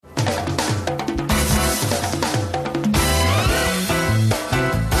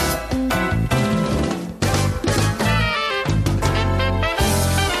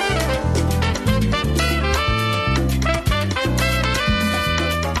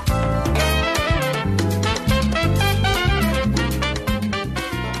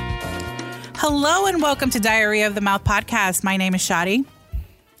Hello and welcome to Diarrhea of the Mouth podcast. My name is Shadi.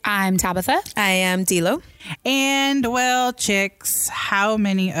 I'm Tabitha. I am Dilo. And well, chicks, how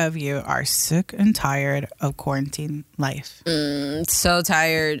many of you are sick and tired of quarantine life? So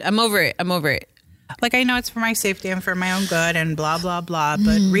tired. I'm over it. Like, I know it's for my safety and for my own good and blah, blah, blah.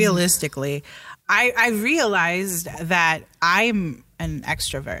 But realistically, I realized that I'm an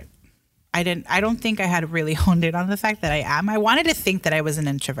extrovert. I don't think I had really honed in on the fact that I am. I wanted to think that I was an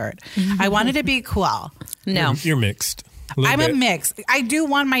introvert. I wanted to be cool. No. You're mixed. I'm a mix. I do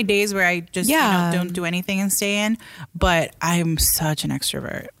want my days where I just don't do anything and stay in, but I'm such an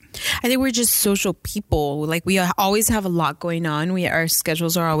extrovert. I think we're just social people. Like, we always have a lot going on. Our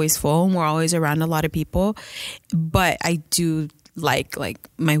schedules are always full and we're always around a lot of people. But I do like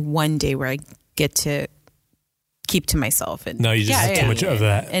my one day where I get to keep to myf. And no, you just have too much of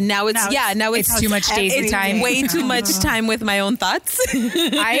that. And now it's too much Daisy time. Way too much time with my own thoughts.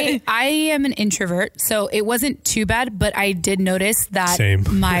 I am an introvert, so it wasn't too bad, but I did notice that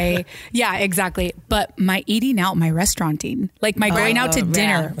exactly. But my eating out, my restauranting, like my going out to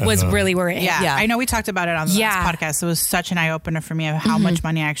dinner was really where it hit. Yeah. I know we talked about it on the last podcast. It was such an eye-opener for me of how much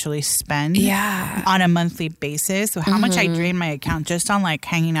money I actually spend on a monthly basis. So how much I drain my account just on like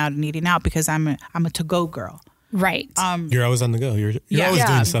hanging out and eating out because I'm a to-go girl. Right. You're always on the go. You're always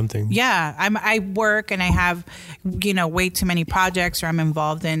doing something. Yeah. I work and I have, way too many projects, or I'm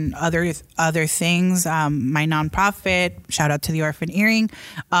involved in other things. My nonprofit, shout out to the Orphan Earring,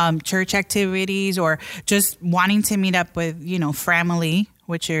 church activities, or just wanting to meet up with, family,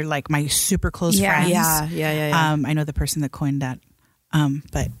 which are like my super close friends. Yeah. I know the person that coined that,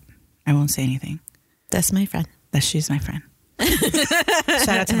 but I won't say anything. That's my friend. She's my friend. Shout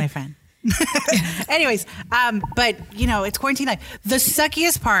out to my friend. Anyways, but it's quarantine life. The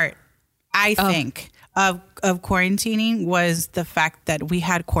suckiest part, I think, of quarantining was the fact that we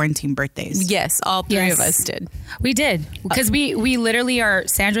had quarantine birthdays. Yes, all three of us did. We did, because we literally are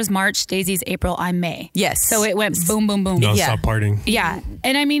Sandra's March, Daisy's April, I'm May. Yes. So it went boom, boom, boom. Non-stop partying. Yeah.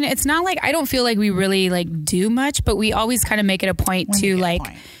 And I mean, it's not like, I don't feel like we really do much, but we always kind of make it a point to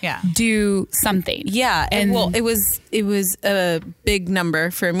do something. Yeah. And it was a big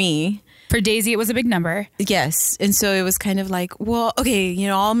number for me. For Daisy, it was a big number. Yes. And so it was kind of like, well, okay,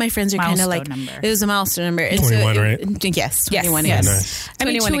 all my friends are kind of like, number. It was a milestone number. And 21, so right? Yes. 21. Yes. Nice. I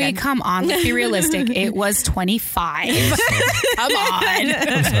mean, 21 Chewy, again. come on. Let's be realistic. It was 25. Come on.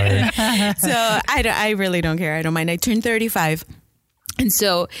 I'm sorry. So I really don't care. I don't mind. I turned 35. And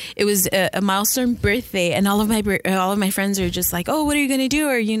so it was a milestone birthday, and all of my friends are just like, "Oh, what are you gonna do?"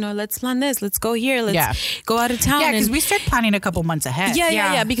 Or let's plan this. Let's go here. Let's go out of town. Yeah, because we start planning a couple months ahead.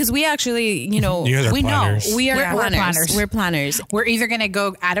 Yeah. Because we actually, You guys are we planners. know we're planners. We're planners. We're either gonna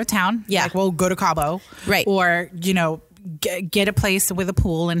go out of town. Yeah. Like we'll go to Cabo. Right. Or get a place with a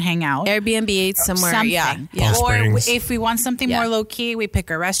pool and hang out. Airbnb somewhere. Something. Yeah. Palm Or Springs. if we want something more low key, we pick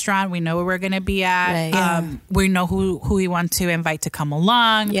a restaurant. We know where we're going to be at. Right. We know who we want to invite to come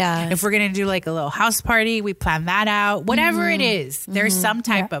along. Yeah. If we're going to do like a little house party, we plan that out. Whatever it is, there's some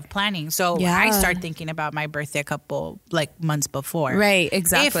type of planning. So I start thinking about my birthday a couple months before. Right.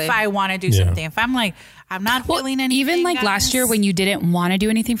 Exactly. If I want to do something, if I'm like, I'm not feeling anything. Even guys. last year when you didn't want to do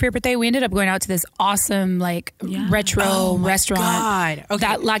anything for your birthday, we ended up going out to this awesome retro restaurant. God.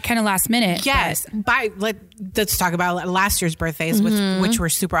 Okay. That kind of last minute. Yes. Let's talk about last year's birthdays, which were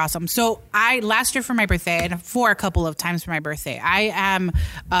super awesome. So last year for my birthday, and for a couple of times for my birthday, I am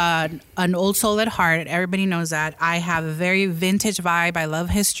an old soul at heart. Everybody knows that. I have a very vintage vibe. I love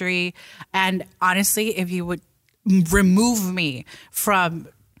history. And honestly, if you would remove me from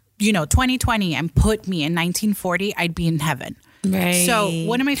 2020 and put me in 1940, I'd be in heaven. Right. So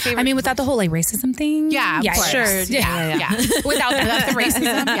one of my favorite. I mean, without the whole racism thing. Yeah, of course. Sure. Yeah. Without the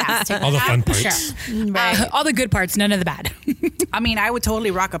racism, take All the that fun out, parts. Sure. All the good parts, none of the bad. I mean, I would totally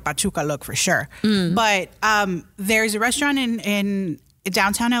rock a Pachuca look for sure. But there's a restaurant in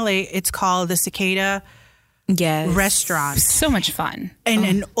downtown LA. It's called the Cicada Restaurant. So much fun. In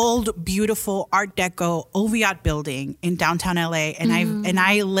an old, beautiful Art Deco Oviatt building in downtown LA. And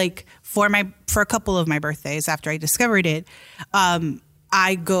I like for a couple of my birthdays after I discovered it,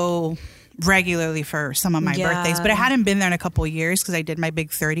 I go regularly for some of my birthdays, but I hadn't been there in a couple of years because I did my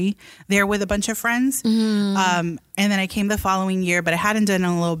big 30 there with a bunch of friends. And then I came the following year, but I hadn't done it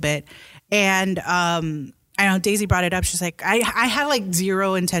in a little bit. And I know Daisy brought it up. She's like, I had like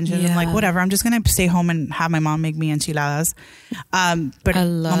zero intention. I'm like, whatever. I'm just going to stay home and have my mom make me enchiladas. But I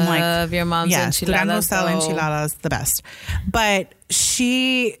love I'm like, your mom's enchiladas. Durango style though. enchiladas, the best. But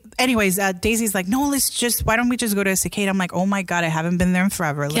anyways, Daisy's like, no, why don't we just go to Cicada? I'm like, oh my God, I haven't been there in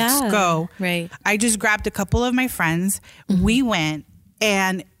forever. Let's go. Right. I just grabbed a couple of my friends. We went,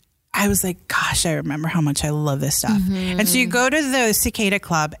 and I was like, gosh, I remember how much I love this stuff. And so you go to the Cicada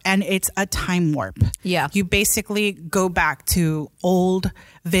Club and it's a time warp. Yeah. You basically go back to old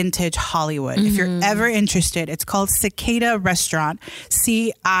vintage Hollywood. If you're ever interested, it's called Cicada Restaurant,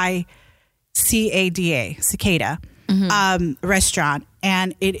 CICADA, Cicada Restaurant.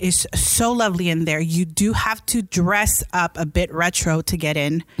 And it is so lovely in there. You do have to dress up a bit retro to get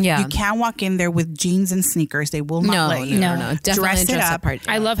in. Yeah. You can't walk in there with jeans and sneakers. They will not let you. No. Definitely dress it up.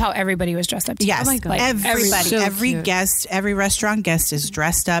 I love how everybody was dressed up too. Yes, Oh my God. Like, everybody, So every cute. guest, every restaurant guest is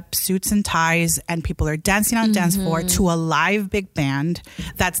dressed up, suits and ties, and people are dancing on dance floor to a live big band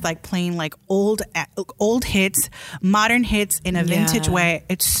that's like playing like old hits, modern hits in a vintage way.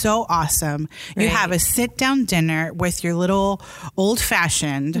 It's so awesome. You Right. have a sit down dinner with your little old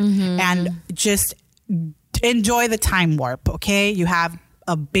fashioned and just enjoy the time warp. Okay, you have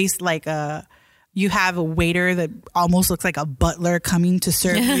a base like a. You have a waiter that almost looks like a butler coming to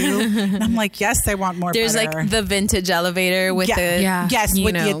serve you. And I'm like, yes, I want more. There's butter. like the vintage elevator with the yes, you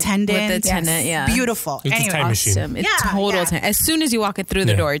with know, the attendant. with the attendant. Yeah, Beautiful. It's a Anyway, time machine. awesome. It's Yeah, total yeah. time. As soon as you walk it through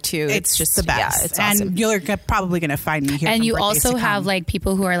the door, too, it's just the best. Yeah, it's awesome. And you're probably going to find me here. And for you birthdays also to have come. like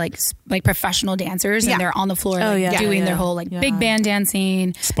people who are like professional dancers Yeah. and they're on the floor Oh, like, yeah. doing Yeah. their whole like Yeah. big band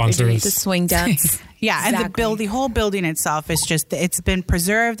dancing. Sponsors. the swing dance. Yeah, and Exactly. the whole building itself is just, it's been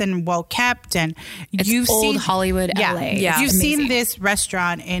preserved and well kept, and It's you've old seen Hollywood yeah, LA. Yeah. You've Amazing. seen this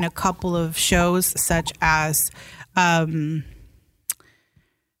restaurant in a couple of shows, such as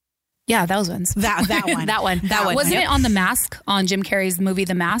Yeah, those ones. that one. that one. Wasn't it on The Mask, on Jim Carrey's movie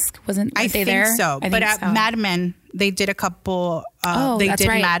The Mask? Wasn't I they think there? so. I But think at so. Mad Men, they did a couple. They that's did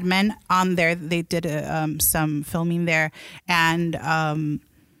right. Mad Men on there. They did some filming there, and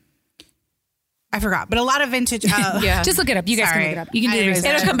I forgot. But a lot of vintage. Yeah. Just look it up. You guys can Sorry. look it up. You can do the Anyways,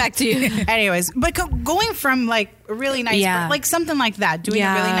 research. It'll come back to you. Anyways, but going from like a really nice, Yeah. like something like that, doing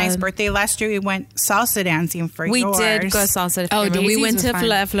a really Yeah. nice birthday. Last year we went salsa dancing for We yours. did go salsa. Oh, we Daisy's went was to fun.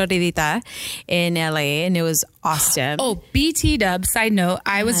 Floridita in LA, and it was awesome. Oh, BT Dub. Side note: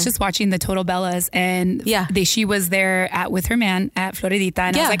 I was just watching the Total Bellas, and Yeah. she was there with her man at Floridita,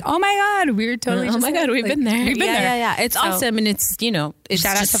 and I Yeah. was like, "Oh my god, we were totally! Oh just my God, we've like, been there. We've been yeah, there. Yeah. It's So, awesome, and it's it's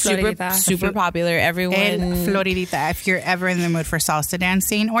Shout out just to super Floridita. super popular. Everyone. In Floridita, if you're ever in the mood for salsa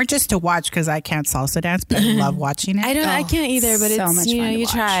dancing or just to watch, because I can't salsa dance, but I love watching it. I can't either, but so it's much you fun to you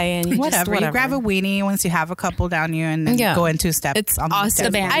watch. try and you whatever. just You grab a weenie once you have a couple down you, and then Yeah. go into steps. It's on awesome.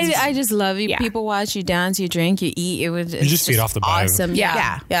 The band. I just love you. Yeah. People watch, you dance, you drink, you eat. It's just feed off the vibe. awesome.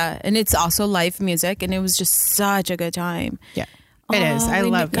 Yeah. Yeah. And it's also live music, and it was just such a good time. Yeah, it is. I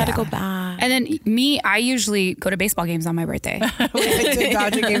love Gotta it. go back. And then I usually go to baseball games on my birthday.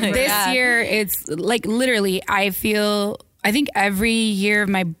 Dodger game for- This year, it's like literally, I think every year of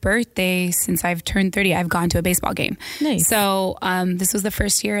my birthday since I've turned 30, I've gone to a baseball game. Nice. So this was the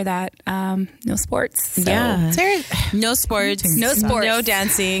first year that no sports. So. Yeah. There- No sports. No sports. No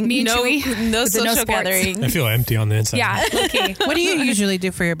dancing. Me and no, Chewy no with the social no sports. gathering. I feel empty on the inside. Yeah. Okay. What do you usually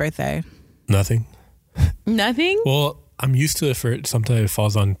do for your birthday? Nothing. Nothing. Well, I'm used to it for sometimes it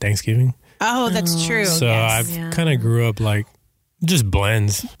falls on Thanksgiving. Oh, that's true. So yes. I've kind of grew up like just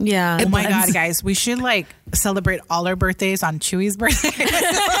blends. Yeah. Oh my God, guys, we should like celebrate all our birthdays on Chewy's birthday.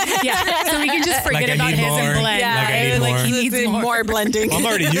 Yeah. So we can just forget Like I about need his more. and blend. Like I need more. he needs more. blending. I'm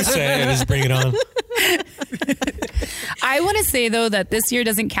already used to it. Just bring it on. I want to say though that this year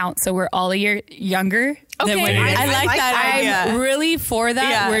doesn't count, so we're all a year younger. than Okay, when I like that I'm idea. really for that.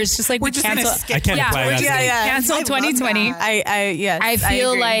 Yeah. Where it's just like We're we just gonna cancel. skip I can't yeah, apply we're that. just gonna Yeah. cancel I love 2020. that. Yes. I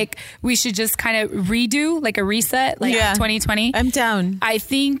feel agree. like we should just kind of redo like a reset, like Yeah. 2020. I'm down. I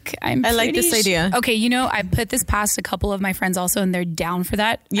think I'm. I like this pretty idea. Okay, I put this past a couple of my friends also, and they're down for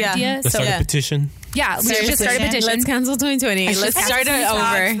that Yeah. idea. Let's So start yeah. a petition. yeah, we should just start a petition. Let's cancel 2020. Let's start it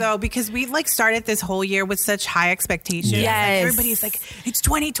over. though, because we like started this whole year with such high expectations. Yeah. Like, Yes. everybody's like, it's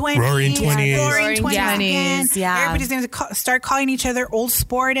 2020, Roaring 20s. roaring 20s, Yeah. again. Yeah. Everybody's gonna start calling each other Old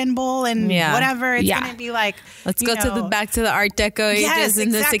Sport and Bull and Yeah. whatever. It's Yeah. gonna be like, Let's you go to know, back to the Art Deco ages Yes,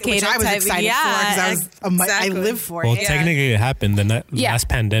 and exactly, the which cicada I was type. excited yeah, for because I live for Well, it. technically it happened. The Yeah. last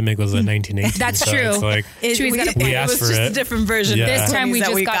pandemic was the 1980s. That's so true. It's like, Chewy's got a we point. asked it was for just it. a different version. Yeah. This time we that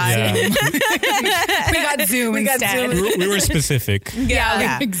just we got got. Zoom. Yeah. We got Zoom instead. we were specific.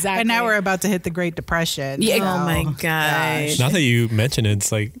 Yeah, exactly. And now we're about to hit the Great Depression. Yeah. so- Oh my gosh. Now that you mention it,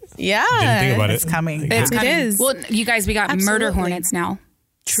 it's like, Yeah. didn't think about It's it. coming. Like, It's It coming. is. Well, you guys, we got murder Absolutely. hornets now.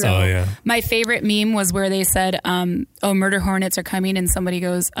 Oh, yeah. My favorite meme was where they said, murder hornets are coming, and somebody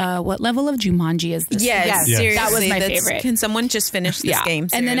goes, what level of Jumanji is this? Yes, Yes. seriously. That was my that's- favorite. Can someone just finish this game?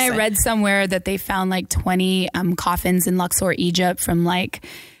 And then I Seriously. read somewhere that they found like 20 coffins in Luxor, Egypt from like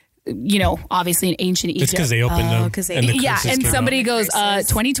obviously in ancient Egypt. It's because they opened them. And somebody goes,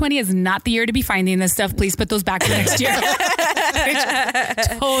 2020 is not the year to be finding this stuff. Please put those back for next year. Which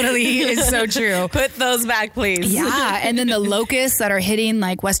totally is so true. Put those back, please. Yeah. And then the locusts that are hitting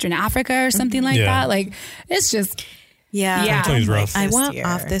like Western Africa or something like that. Like, it's just... Yeah. 2020 is rough. I want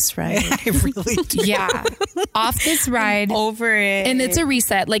off this ride. I really do. Yeah. Off this ride. Over it. And it's a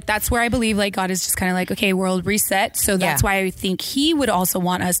reset. Like, that's where I believe like God is just kind of like, okay, world reset. So that's why I think he would also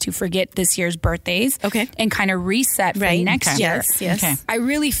want us to forget this year's birthdays. Okay. And kind of reset for next year. Yes. Okay. I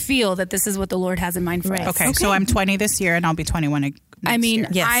really feel that this is what the Lord has in mind for us. Okay. So I'm 20 this year and I'll be 21 next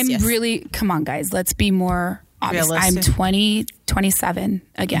year. I'm really, come on guys, let's be more obvious. I'm 27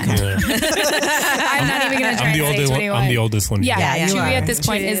 again. Yeah. I'm not even going to try and say 21. I'm the oldest one. Yeah. Chewy at this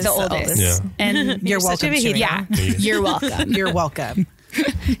point is the oldest. Yeah. And you're welcome, Chewy. Yeah. You're welcome. You're welcome.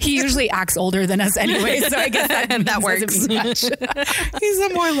 He usually acts older than us anyway, so I guess that works. He's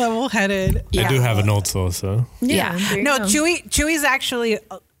a more level-headed. I do have an old soul, so. Yeah. No, Chewy's actually...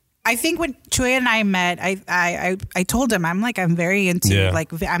 I think when Chewy and I met, I told him, I'm very into,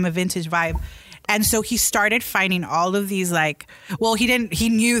 I'm a vintage vibe. And so he started finding all of these he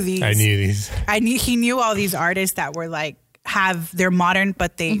knew these. I knew these. He knew all these artists that were they're modern,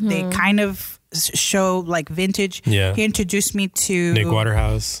 but they kind of show like vintage. Yeah. He introduced me to Nick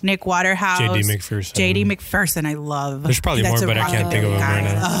Waterhouse. JD McPherson. I love. There's probably more, but I can't think of them right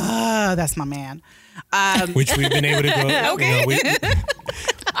now. Oh, that's my man. Which we've been able to go. Okay.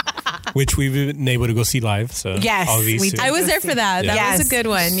 Which we've been able to go see live. So yes, I was there for that. Yeah. That was a good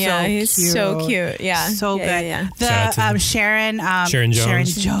one. Yeah, he's so cute. Yeah, so good. Yeah. The Sharon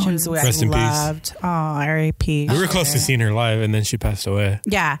Jones, who Rest I in loved. peace. Oh, R.I.P. We were close to seeing her live, and then she passed away.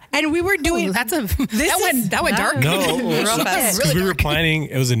 Yeah, and we were doing that went dark. No, because we were planning.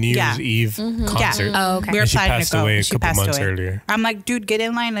 It was a New Year's Eve concert. Yeah. Oh, okay. We were and she planning passed to go. away a She couple passed months away. earlier. I'm like, dude, get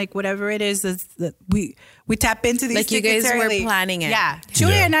in line. Like whatever it is, we tap into these. Like you tickets guys early. were planning it. Yeah,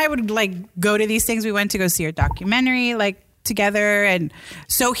 Julia and I would go to these things. We went to go see her documentary together, and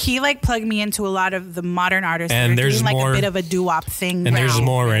so he plugged me into a lot of the modern artists. And there's doing, more a bit of a doo-wop thing. And there's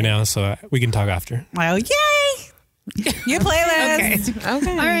more right now, so we can talk after. Oh, yay! Your playlist.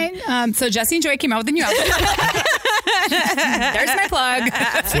 Okay. All right. So Jesse and Joy came out with a new album. There's my plug.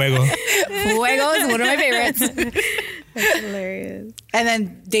 Fuego. Fuego is one of my favorites. That's hilarious. And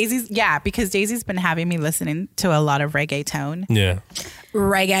then because Daisy's been having me listening to a lot of reggaeton. Yeah.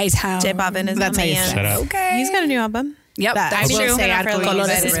 Reggaeton. J Balvin is That's my how you man. say Shout out. Okay. He's got a new album. Yep. That's I will true. say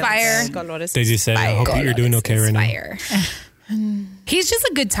Colores is fire. Daisy said, I hope you're doing okay right now. He's just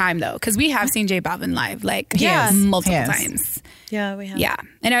a good time though, because we have seen J Balvin live multiple times. Yeah, we have. Yeah,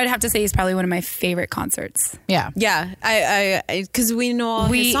 and I would have to say he's probably one of my favorite concerts. Yeah. I because we know all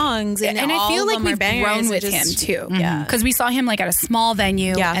his songs, and I feel like we've grown with him too. Yeah, because we saw him at a small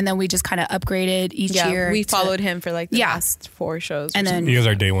venue, and then we just kind of upgraded each year. We followed him for the last 4 shows, and then you guys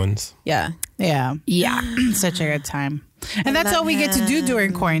are day ones. Yeah. Such a good time. And that's all we get to do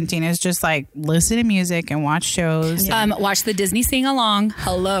during quarantine is just listen to music and watch shows. Watch the Disney sing along.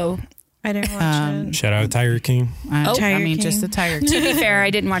 Hello. I didn't watch it. Shout out Tiger King. Just the Tiger King. To be fair,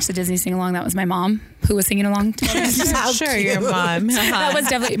 I didn't watch the Disney sing along. That was my mom who was singing along. Sure, your mom. That was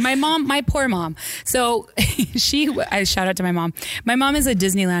definitely my mom, my poor mom. So I shout out to my mom. My mom is a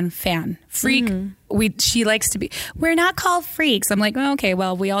Disneyland fan, freak. She likes to be. We're not called freaks. I'm like, oh, okay,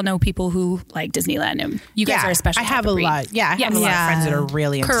 well, we all know people who like Disneyland, and you guys are a special. I have a lot. Yeah, I have a lot of friends that are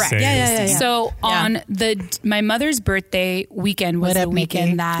really into correct. Yeah. So on my mother's birthday weekend was the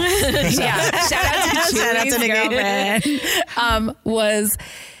weekend that. Shout out to girlfriend. Was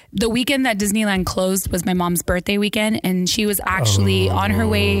the weekend that Disneyland closed was my mom's birthday weekend, and she was actually on her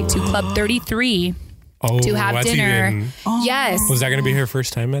way to Club 33 to have dinner. Yes. Was that going to be her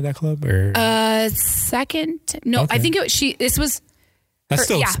first time at that club, or second? No, okay. I think this was. That's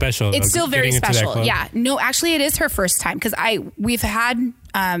still special. It's still very special. Yeah. No, actually, it is her first time because we've had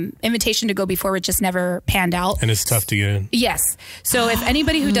invitation to go before, it just never panned out. And it's tough to get in. Yes. So if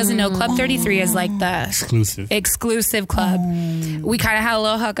anybody who doesn't know, Club 33 is like the exclusive club. We kind of had a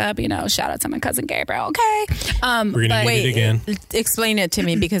little hookup, shout out to my cousin Gabriel. Okay. We're going to need it again. Explain it to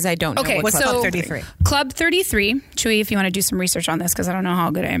me because I don't know. Okay. What's Club 33? Club 33, Chewy, if you want to do some research on this, because I don't know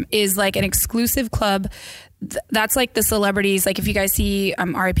how good I am, is like an exclusive club. That's like the celebrities. Like if you guys see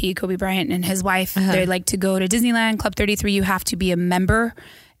R.I.P. Kobe Bryant and his wife, they like to go to Disneyland. Club 33, you have to be a member.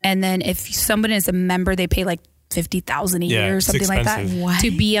 And then if someone is a member, they pay like $50,000 a year or something like that to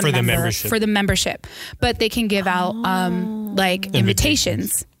be a member for the membership. But they can give out like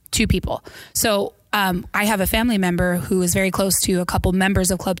invitations to people. So I have a family member who is very close to a couple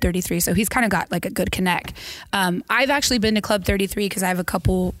members of Club 33. So he's kind of got like a good connect. I've actually been to Club 33 because I have a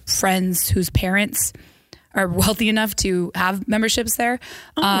couple friends whose parents are wealthy enough to have memberships there.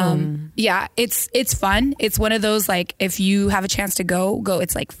 Yeah, it's fun. It's one of those, like, if you have a chance to go.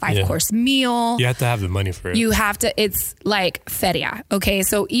 It's like 5-course meal. You have to have the money for it. You have to, it's like feria. Okay.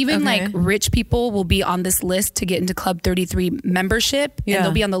 So even like rich people will be on this list to get into Club 33 membership. And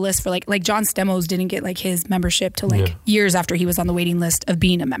they'll be on the list for like John Stamos didn't get like his membership till like years after he was on the waiting list of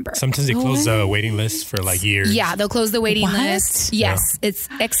being a member. Sometimes they close the waiting list for like years. Yeah, they'll close the waiting list. Yes. It's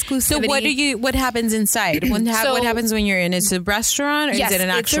exclusivity. So what happens inside? What happens when you're in? It's a restaurant, or is it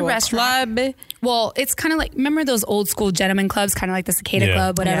an actual club? Well, it's kind of like, remember those old school gentleman clubs, kind of like the Cicada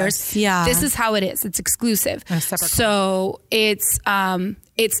Club, whatever. Yes. Yeah. This is how it is. It's exclusive. So it's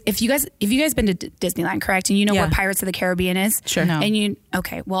if you guys been to Disneyland, correct? And you know where Pirates of the Caribbean is? Sure. No. And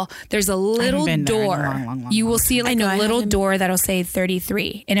well, there's a little door. Long you will see like a little door that'll say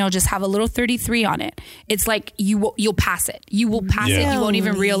 33, and it'll just have a little 33 on it. It's like you'll pass it. You will pass it. You won't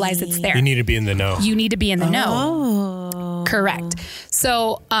even realize it's there. You need to be in the know. You need to be in the know. Correct.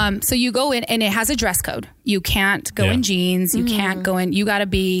 So you go in, and it has a dress code. You can't go in jeans. You can't go in. You got to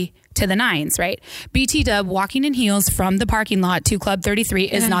be to the nines, right? BT Dub walking in heels from the parking lot to Club 33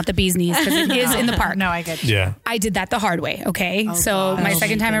 is not the bee's knees, because it is in the park. No, I get you. Yeah. I did that the hard way. Okay. My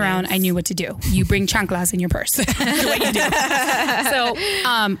second time around, I knew what to do. You bring chanclas in your purse. That's what you do. So,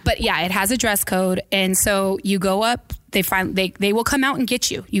 but yeah, it has a dress code. And so you go up, they will come out and get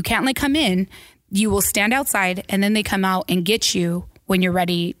you. You can't like come in. You will stand outside, and then they come out and get you when you're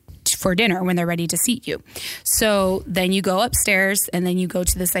ready for dinner, when they're ready to seat you. So then you go upstairs, and then you go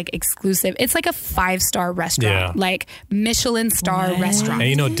to this like exclusive, it's like a 5-star restaurant, like Michelin star restaurant. And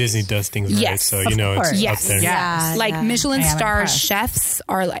you know Disney does things right, so you know it's up there. Yeah. Like Michelin star chefs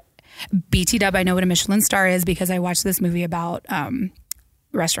are like, BT Dub, I know what a Michelin star is because I watched this movie about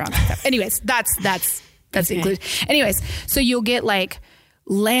restaurants and stuff. Anyways, that's included. Anyways, so you'll get like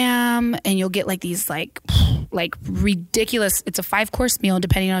lamb, and you'll get like these like ridiculous, it's a 5-course meal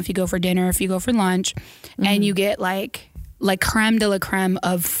depending on if you go for dinner, if you go for lunch, and you get like creme de la creme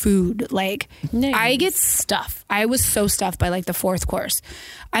of food. Like I get stuffed. I was so stuffed by like the 4th course.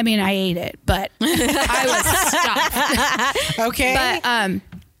 I mean, I ate it, but I was stuffed. Okay.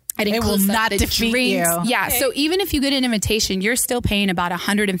 But it will not defeat you. Yeah. Okay. So even if you get an invitation, you're still paying about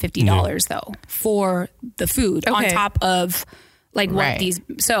 $150 though for the food on top of like what these,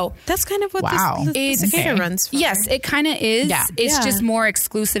 so that's kind of what this Cicada runs for. Yes, it kind of is. Yeah. It's just more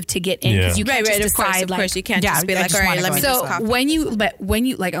exclusive to get in, because you can't just decide. Of course, you can't just be like, all right, let me just coffee. So when you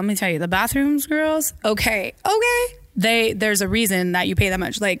like, I'm gonna tell you, the bathrooms, girls. Okay. There's a reason that you pay that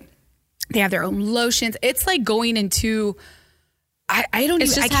much. Like they have their own lotions. It's like going into. I don't.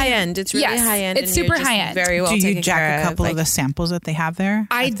 It's just high end. It's really high end. It's super high end. Very well. Do you jack a couple of the samples that they have there?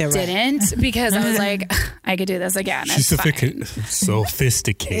 I didn't because I was like, I could do this again. She's sophisticated. Super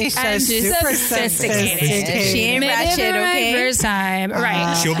sophisticated. She ain't ratchet. Okay. First time,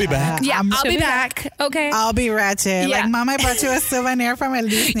 right? She'll be back. Yeah, I'll be back. Okay, I'll be ratchet. Yeah. Like, Mom, I brought you a souvenir from a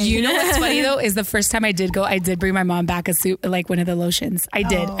Disney. You know what's funny though is the first time I did go, I did bring my mom back a suit, like one of the lotions. I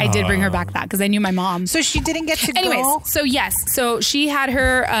did bring her back that because I knew my mom. So she didn't get to Anyways, go. so yes, so she had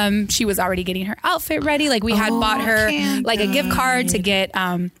her. She was already getting her outfit ready. Like we had bought her like a gift card to get.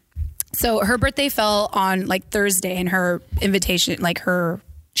 So her birthday fell on like Thursday, and her invitation,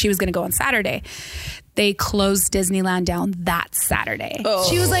 she was going to go on Saturday. They closed Disneyland down that Saturday.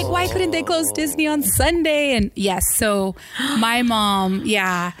 She was like, why couldn't they close Disney on Sunday? And yes, so my mom,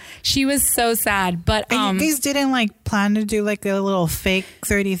 she was so sad. But and you guys didn't like plan to do like a little fake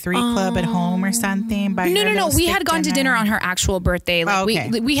 33 club at home or something? No. We had gone to dinner on her actual birthday.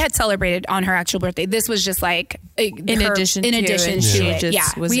 Like we had celebrated on her actual birthday. This was just like in addition to it. Yeah,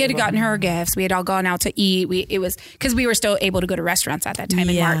 we had gotten her gifts. We had all gone out to eat. It was because we were still able to go to restaurants at that time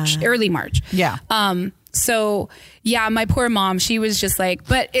in March, early March. Yeah. So yeah, my poor mom, she was just like,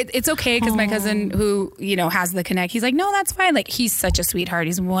 but it's okay because my cousin who, has the connect, he's like, no, that's fine. Like he's such a sweetheart.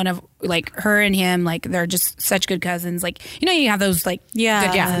 He's one of like her and him, like they're just such good cousins. Like, you have those like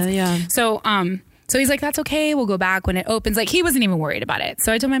good cousins. Yeah. So he's like, that's okay. We'll go back when it opens. Like he wasn't even worried about it.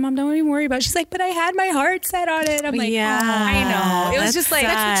 So I told my mom, don't even worry about it. She's like, but I had my heart set on it. I'm like, I know. It was just like,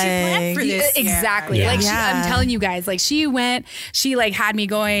 that's what you planned for this. Exactly. Yeah. Like I'm telling you guys, like she like had me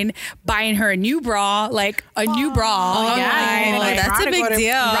going, buying her a new bra, like a new bra. Oh, yeah. Like, that's a big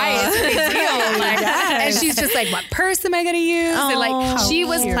deal. Right. It's a big deal. Like, and she's just like, what purse am I going to use? And like she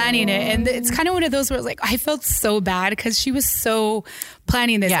was planning it. And it's kind of one of those where it's like, I felt so bad because she was so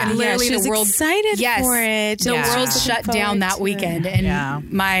planning this. And literally she was the world excited for it. The world shut down that weekend. And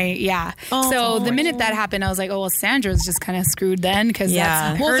so the minute that happened, I was like, oh, well, Sandra's just kind of screwed then because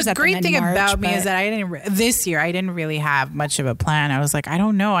that's hers. The great thing about me is that this year I didn't really have much of a plan. I was like, I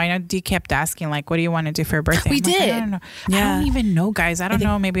don't know. I know Dee kept asking, like, what do you want to do for a birthday? We did. I don't know. I don't even know, guys. I don't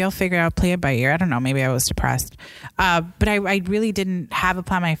know. Maybe I'll figure out, play it by ear. I don't know. Maybe I was depressed. But I really didn't have a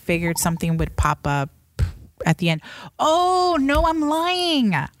plan. I figured something would pop up at the end. Oh, no, I'm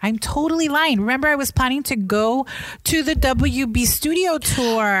lying. I'm totally lying. Remember, I was planning to go to the WB studio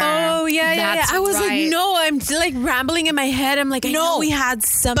tour. Oh, yeah. I was like, no, I'm like rambling in my head. I'm like, I know we had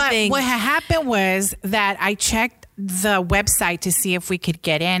something. But what happened was that I checked the website to see if we could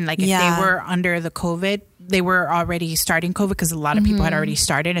get in. Like, if they were under the COVID, they were already starting COVID because a lot of people had already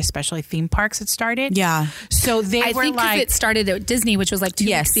started, especially theme parks had started. Yeah. So I think it started at Disney, which was like 2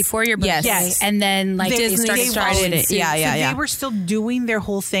 weeks before your birthday. Yes. And then like Disney started it. Yeah. They were still doing their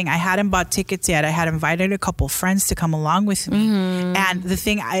whole thing. I hadn't bought tickets yet. I had invited a couple friends to come along with me. And the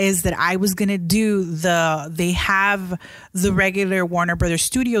thing is that I was going to do they have the regular Warner Brothers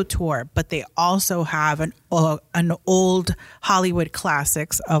studio tour, but they also have an old Hollywood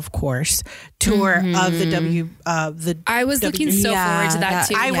classics, of course, tour of the I was looking so forward to that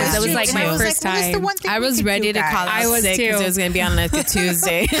too. That was like my first time. I was ready to call out sick because it was going to be on like a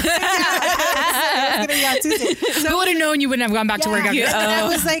Tuesday. Who would have known you wouldn't have gone back to work after that? And I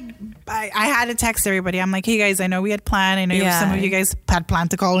was like, I had to text everybody. I'm like, hey guys, I know we had planned. I know some of you guys had planned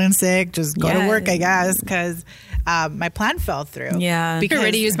to call in sick. Just go to work, I guess, because my plan fell through. Yeah. Because I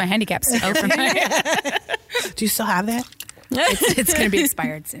already used my handicap stick. Do you still have that? It's going to be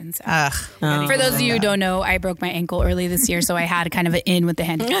expired soon. So. For those of you who don't know, I broke my ankle early this year, so I had kind of an in with the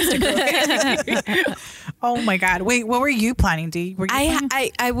handicap stick. Oh my God! Wait, what were you planning, Dee?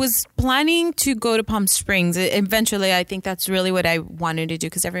 I was planning to go to Palm Springs. Eventually, I think that's really what I wanted to do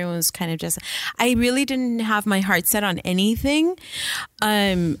because everyone was kind of just. I really didn't have my heart set on anything.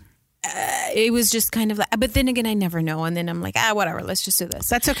 It was just kind of like, but then again, I never know. And then I'm like, whatever, let's just do this.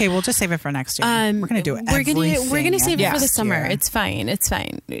 That's okay. We'll just save it for next year. We're going to do it. We're going to save it for the summer. It's fine.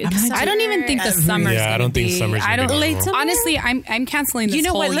 I don't even think the summer's I don't think summer's going to be late. Honestly, I'm canceling this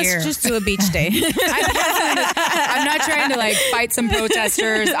whole year. Let's just do a beach day. I'm not trying to like fight some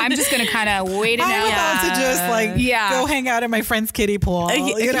protesters. I'm just going to kind of wait it out. I'm about to just go hang out at my friend's kiddie pool.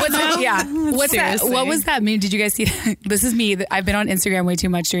 What's that? What was that meme? Did you guys see? This is me. I've been on Instagram way too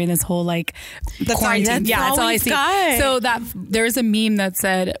much during this whole like quarantine. That's all I see. So there's a meme that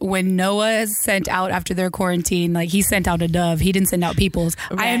said when Noah sent out after their quarantine, like he sent out a dove. He didn't send out peoples.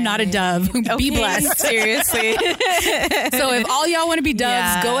 Right. I am not a dove. Be blessed. Seriously. So if all y'all want to be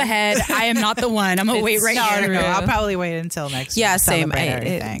doves, go ahead. I am not the one. I'm gonna wait right here. No. I'll probably wait until next year. Yeah, same.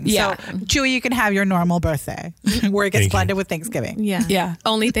 Everything. So Chewy, you can have your normal birthday where it gets blended with Thanksgiving. Yeah.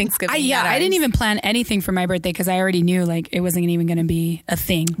 Only Thanksgiving. I didn't even plan anything for my birthday because I already knew like it wasn't even going to be a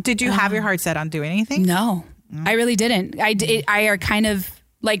thing. Did you have your heart set on doing anything? No, I really didn't. I are kind of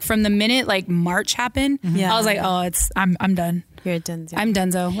like from the minute like March happened, I was like, oh, I'm done. You're done. I'm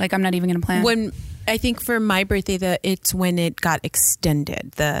donezo. Like I'm not even going to plan. When I think for my birthday, it's when it got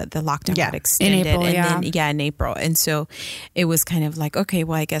extended. The lockdown got extended in April. In April, and so it was kind of like, okay,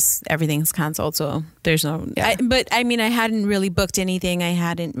 well, I guess everything's canceled, so there's no. But I mean, I hadn't really booked anything. I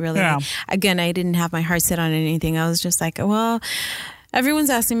hadn't really. Again, I didn't have my heart set on anything. I was just like, well. Everyone's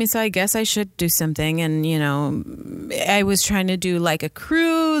asking me, so I guess I should do something. And, you know, I was trying to do like a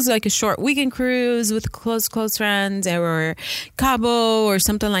cruise, like a short weekend cruise with close friends or Cabo or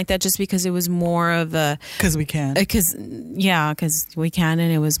something like that, just because it was more of a... Because we can. Because we can.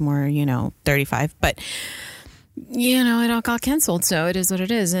 And it was more, 35. But, it all got canceled. So it is what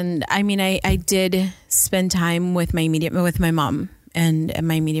it is. And I mean, I did spend time with my mom and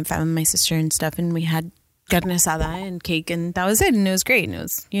my immediate family, my sister and stuff. And we had carne asada and cake, and that was it. And it was great. And it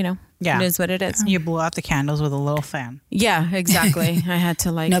was, it is what it is. You blew out the candles with a little fan. Yeah, exactly. I had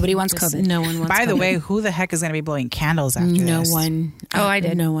to nobody wants COVID. No one wants By the COVID. way, who the heck is going to be blowing candles after No this? one. Oh, I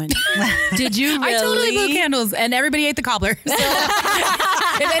did. No one. Did you really? I totally blew candles, and everybody ate the cobbler. So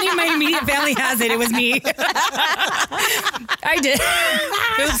if any of my immediate family has it, it was me. I did.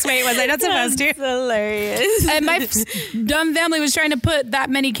 Oops, wait, was I not supposed to? That's hilarious. And my dumb family was trying to put that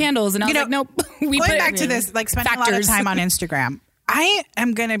many candles, and I was like, nope. Going back to this, like spending a lot of time on Instagram. I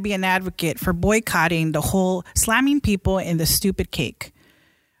am going to be an advocate for boycotting the whole slamming people in the stupid cake.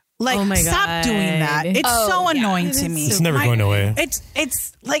 Like, Oh my stop God. doing that. It's so annoying to me. It's never going away.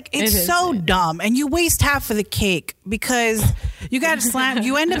 It's so dumb, and you waste half of the cake because you got to slam.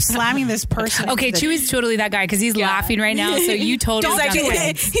 You end up slamming this person. Okay, Chewy's totally that guy because he's laughing right now. So you totally.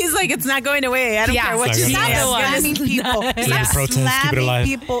 He's like, it's not going away. I don't care what you Stop say. slamming people. Stop slamming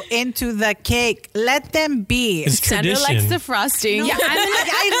people into the cake. Let them be. It's Sandra tradition. likes the frosting. Yeah,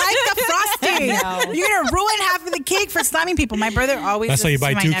 I like the frosting. You're gonna ruin half of the cake for slamming people. My brother always. That's why you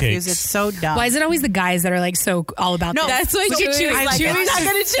buy my 2 nephews. cakes. It's so dumb. Why is it always the guys that are like so all about No, this? That's why Chewy's like, it's not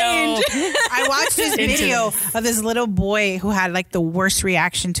going to change. I watched this video of this little boy who had like the worst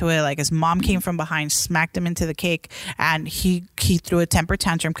reaction to it. Like his mom came from behind, smacked him into the cake, and he threw a temper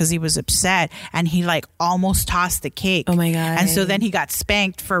tantrum because he was upset, and he like almost tossed the cake. Oh my God. And so then he got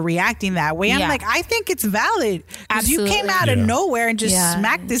spanked for reacting that way. I'm Yeah. like, I think it's valid because you came out of nowhere and just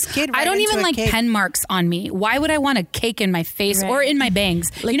smacked this kid. Right I don't into even a like cake. pen marks on me. Why would I want a cake in my face or in my bangs?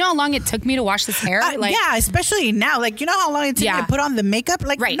 You know how long it took me to wash this hair? Yeah, especially now. Like, you know how long it took me to put on the makeup?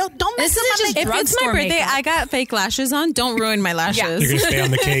 Like, no, don't mess This up is my just makeup. If it's my birthday, makeup. I got fake lashes on. Don't ruin my lashes. You're going to stay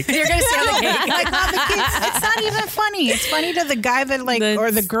on the cake. You're gonna stay on the cake. Like, on the cake. It's not even funny. It's funny to the guy that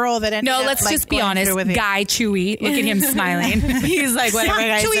or the girl that ended up, let's like, just be going honest. through with it. Guy Chewy, look at him smiling. He's like, whatever,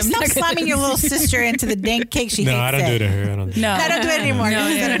 guys. Chewy, I'm stop not gonna- slamming your little sister into the dang cake. She No, hates I don't do it to her. No, I don't do it anymore. No,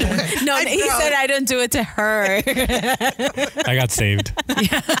 he said I don't do it to her. I got saved.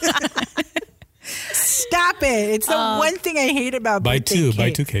 Stop it. It's the one thing I hate about Buy birthday 2.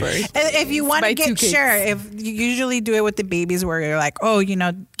 Buy cake. 2 cakes. And if you want Buy to 2 get cakes. sure, if you usually do it with the babies where you're like, oh, get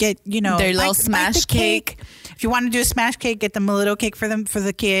Their little bite smash the cake. If you want to do a smash cake, get them a little cake for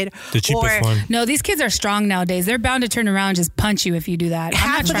the kid. The cheapest Or one. No, these kids are strong nowadays. They're bound to turn around and just punch you if you do that. I'm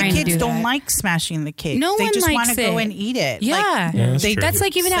half not of the trying to kids do don't that. like smashing the cake. No they one just likes want to go it. and eat it. Yeah. Like, Yeah, that's true. That's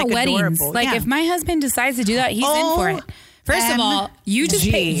like even It's at like weddings. adorable. Like Yeah. if my husband decides to do that, he's in for it. First of all, you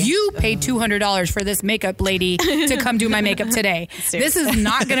paid $200 for this makeup lady to come do my makeup today. This is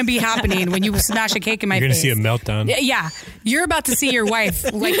not going to be happening when you smash a cake in my You're face. going to see a meltdown. Yeah, you're about to see your wife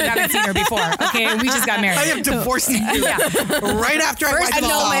like you haven't seen her before. Okay, we just got married. I am divorcing you right after I wipe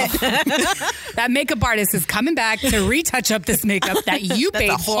this off. That makeup artist is coming back to retouch up this makeup that you paid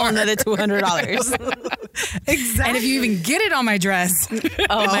That's a whole for. another $200. Exactly. And if you even get it on my dress,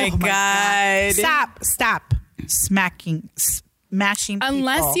 Oh my God. Stop smashing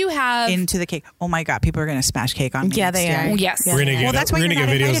Unless people you have- into the cake. Oh my God, people are gonna smash cake on me. Yeah, they next year. are. yes, We're going to Well, get, that's why we're you're gonna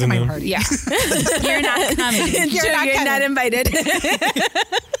not get videos invited to in my them. party. yeah, you're not coming. You're not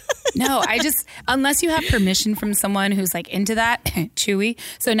invited. No, unless you have permission from someone who's like into that, Chewy.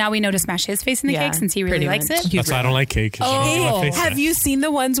 So now we know to smash his face in the Yeah, cake since he really pretty likes much. it. That's why I don't like cake. 'Cause you can see my face. Have you seen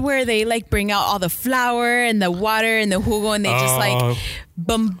the ones where they like bring out all the flour and the water and the jugo and they just like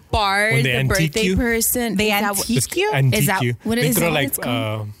bombard When they the antique birthday you? person? They Is that what- antique you? Antique Is that you. what it They is? throw Is that what like it's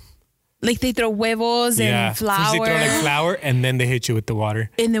called? like they throw huevos yeah. and flour. First they throw like flour and then they hit you with the water.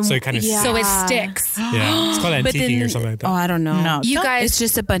 And then- so it kind of yeah. So it sticks. yeah. It's called But antiquing then- or something like that. Oh, I don't know. No. You guys, it's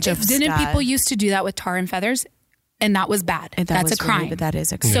just a bunch of didn't stuff. people used to do that with tar and feathers? And that was bad. And that That's was a crime. really- but that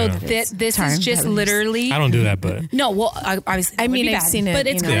is a crime. So Yeah. this Tar is and just feathers. literally. I don't do that, but No, well, obviously, that I would mean, be I've bad. seen it, but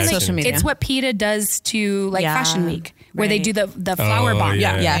it's you know, kind on of like social media. it's what PETA does to like Yeah, Fashion Week, where they right. do the flower Oh, bomb.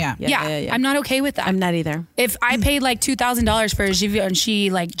 yeah. Yeah. I'm not okay with that. I'm not either. If I paid like $2,000 for a Givenchy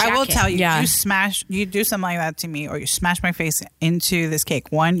like jacket, I will tell you, Yeah. you do something like that to me, or you smash my face into this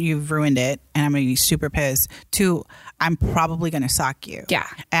cake. One, you've ruined it, and I'm gonna be super pissed. Two, I'm probably gonna sock you. Yeah.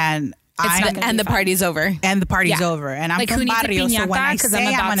 and not gonna And the party's over. and the party's Yeah. over, and I'm Like, who from needs a barrio, so when I piñata? 'Cause say I'm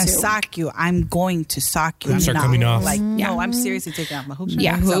I'm about gonna to. sock you, I'm going to sock you. Hoops I'm are not, coming off. Like, Yeah. no, I'm seriously taking off my hoops.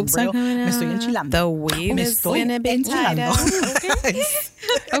 Yeah. Because I'm Hoops are real. coming Me estoy out. enchilando. The weave Me is estoy gonna be tied up.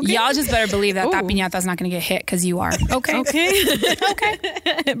 enchilando. Y'all just better believe that Ooh. piñata's not going to get hit because you are. Okay. Okay.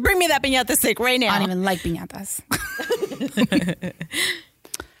 Okay. Bring me that piñata stick right now. I don't even like piñatas.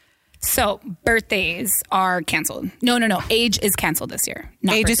 So birthdays are canceled. No. Age is canceled this year.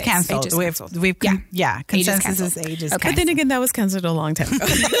 Not Age is birthdays. canceled. Age is canceled. We've Yeah. Consensus Age is is age is Okay. But then again, that was canceled a long time ago.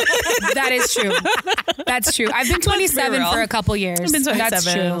 That is true. That's true. I've been 27 real. for a couple years. I've been 27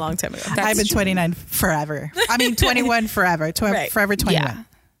 That's true. a long time ago. That's I've been true. 29 forever. I mean, 21 forever. Right. Forever 21. Yeah.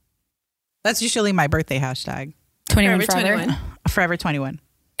 That's usually my birthday hashtag. 21 Forever forever. 21. Forever 21.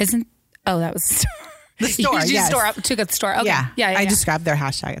 Isn't? Oh, that was The store, You yes. took a store. Okay. Yeah. I just grabbed their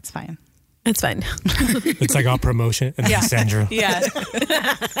hashtag. It's fine. It's fine. it's like all promotion. And then Sandra. Yeah.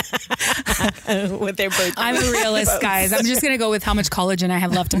 With their birthday. I'm a realist, guys. I'm just going to go with how much collagen I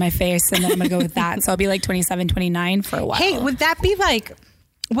have left in my face, and then I'm going to go with that. So I'll be like 27, 29 for a while. Hey, would that be like,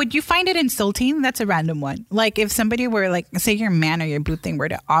 would you find it insulting? That's a random one. Like if somebody were like, say your man or your boo thing were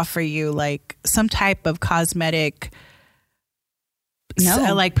to offer you like some type of cosmetic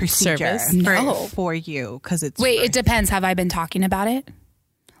like procedure for you because it's it depends. Have I been talking about it?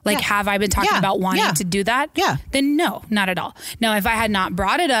 Like, have I been talking about wanting to do that? Yeah. Then no, not at all. Now, if I had not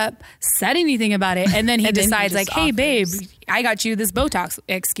brought it up, said anything about it, and then he decides like, hey, babe, I got you this Botox.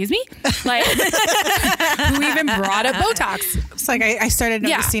 Excuse me? Like, who even brought up Botox? It's like, I started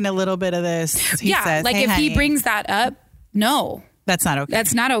noticing a little bit of this. He says, like, hey, if honey, he brings that up, no. That's not okay.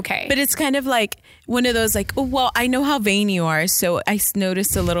 That's not okay. But it's kind of like one of those like, oh, well, I know how vain you are. So I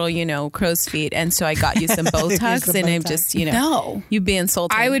noticed a little, crow's feet. And so I got you some Botox and I'm just, No. You'd be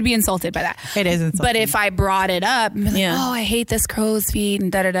insulted. I would be insulted by that. It is insulting. But if I brought it up, like, oh, I hate this crow's feet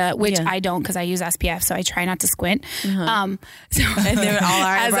and da-da-da, which I don't because I use SPF. So I try not to squint. So and then all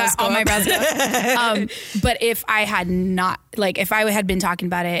our eyebrows all my brows go. But if I had not, like, if I had been talking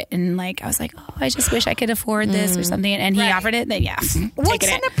about it and like, I was like, oh, I just wish I could afford this or something. And he offered it, then what's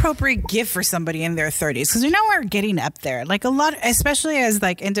an appropriate gift for somebody in their 30s? Because we're getting up there. Like a lot, especially as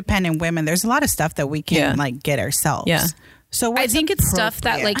like independent women, there's a lot of stuff that we can like get ourselves. Yeah. So I think it's stuff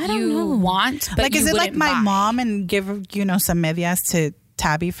that like you want, but like, is it like my mom and give some medias to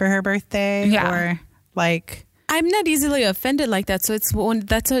Tabby for her birthday? Yeah. Or like, I'm not easily offended like that. So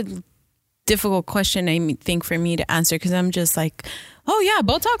that's a difficult question, I think, for me to answer because I'm just like, oh yeah,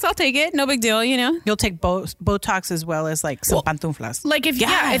 Botox, I'll take it. No big deal, You'll take Botox as well as like some pantuflas. Like if you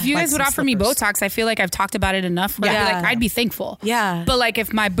guys would offer me Botox, I feel like I've talked about it enough where I'd be thankful. Yeah. But like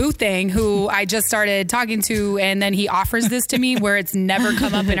if my boo thing, who I just started talking to, and then he offers this to me where it's never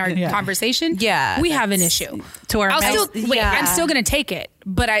come up in our conversation, we have an issue. I'm still going to take it,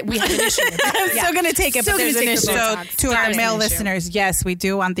 but we have an issue. I'm still going to take it, but there's an issue. So to our male listeners, yes, we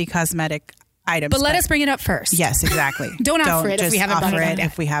do want the cosmetic items. But let us bring it up first. Yes, exactly. Don't offer it if we haven't brought it up.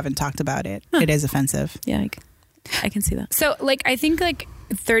 If we haven't talked about it. It is offensive. Yeah, I can see that. So like, I think like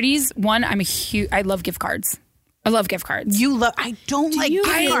 30s, I love gift cards. I love gift cards. I don't like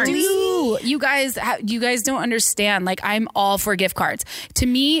gift cards. You guys don't understand. Like, I'm all for gift cards. To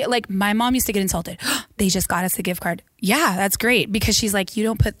me, like, my mom used to get insulted. They just got us a gift card. Yeah, that's great because she's like, you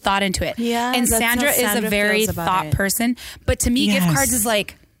don't put thought into it. Yeah, and Sandra is a very thought person. But to me, gift cards is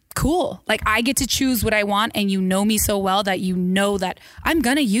like, cool. Like, I get to choose what I want, and you know me so well that you know that I'm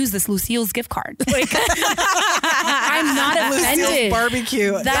gonna use this Lucille's gift card. Like, I'm not offended. Lucille's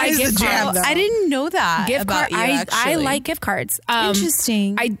barbecue. That is the jam. I didn't know that gift about card. you, I like gift cards.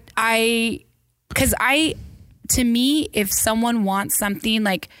 Interesting. To me, if someone wants something,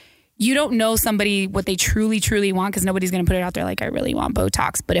 like, you don't know somebody what they truly, truly want because nobody's going to put it out there like, I really want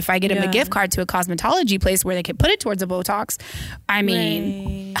Botox. But if I get them a gift card to a cosmetology place where they can put it towards a Botox, I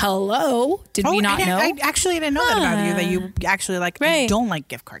mean, hello? Did we not know? I actually didn't know that about you, that you actually like, I don't like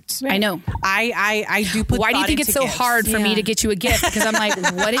gift cards. I know. I do put Why do you think it's so gifts. hard for me to get you a gift? Because I'm like,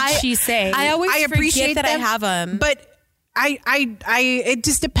 what did she say? I always appreciate that them, I have them. But it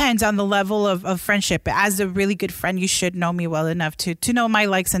just depends on the level of friendship. As a really good friend, you should know me well enough to know my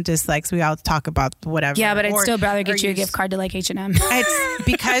likes and dislikes. We all talk about whatever. Yeah, but I'd still rather get you a gift card to like H&M. It's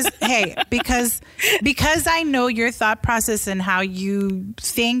because I know your thought process and how you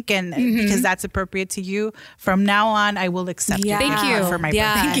think, and because that's appropriate to you. From now on, I will accept it. Thank you for my birthday.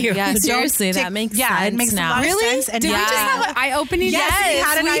 Thank you. Yeah, seriously, that makes sense. It makes now. a lot of sense. And Did we just have an eye-opening? Yes, we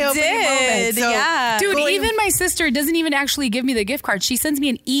had an eye-opening moment. So, yeah. Dude, even my sister doesn't even actually give me the gift card. She sends me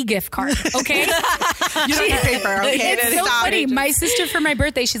an e-gift card, okay? You don't get paper, okay? It's so funny. My sister, for my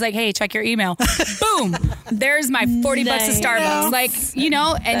birthday, she's like, hey, check your email. Boom. There's my $40 to Starbucks. Like,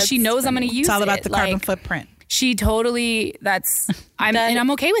 and she knows I'm going to use it. It's all about the carbon footprint. She totally, and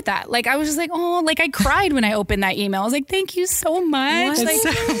I'm okay with that. Like, I was just like, oh, like, I cried when I opened that email. I was like, thank you so much. Like,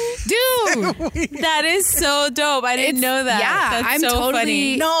 dude, that is so dope. I didn't know that. Yeah, that's I'm so totally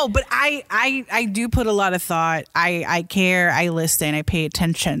funny. No, but I do put a lot of thought. I care, I listen, I pay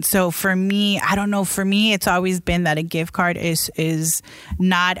attention. So for me, I don't know, for me, it's always been that a gift card is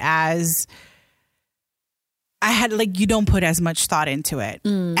not as, you don't put as much thought into it.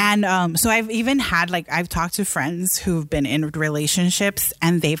 And so I've even had, I've talked to friends who've been in relationships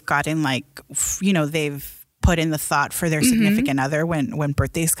and they've gotten they've put in the thought for their significant other when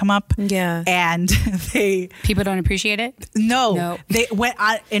birthdays come up. Yeah. And people don't appreciate it? No. They went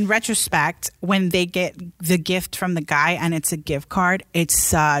in retrospect, when they get the gift from the guy and it's a gift card, it's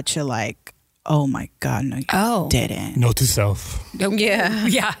such a oh my God, no, you didn't. Note to self. Yeah.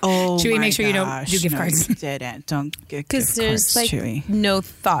 Yeah. Oh, Chewy, make sure you don't do gift cards. You didn't. Don't get because there's Chewy. No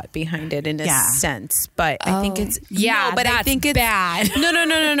thought behind it in a sense. But I think it's I think it's bad.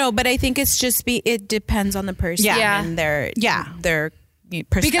 No. But I think it's just it depends on the person and their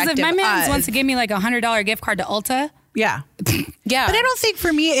perspective. Because if my man wants to give me like $100 gift card to Ulta, Yeah. But I don't think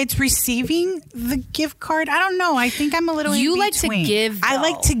for me it's receiving the gift card. I don't know. I think I'm a little You in like between. to give, I though.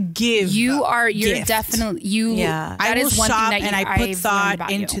 like to give. You're gift. definitely, you, Yeah. that I will is one shop thing that and I put I've learned thought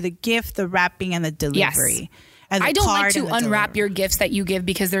about into you. the gift, the wrapping, and the delivery. And the I don't like card to and the unwrap delivery. your gifts that you give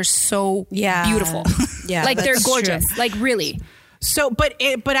because they're so Yeah. beautiful. Yeah, like they're that's gorgeous. true. Like really. So, but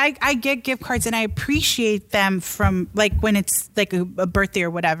I get gift cards and I appreciate them from like when it's like a birthday or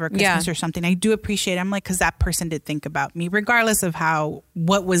whatever, Christmas or something. I do appreciate it. I'm like, because that person did think about me, regardless of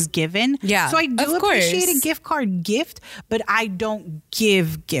what was given. Yeah, So I do of course. appreciate a gift card gift, but I don't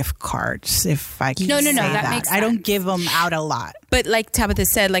give gift cards if I can No, say that makes I don't sense. give them out a lot. But like Tabitha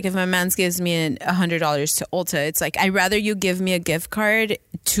said, like if my man gives me $100 to Ulta, it's like I'd rather you give me a gift card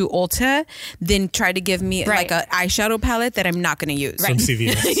to Ulta than try to give me like an eyeshadow palette that I'm not going to use. From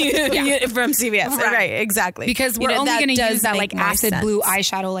CVS. From CVS. Right, exactly. Because we're only going to does use that make like more acid sense. blue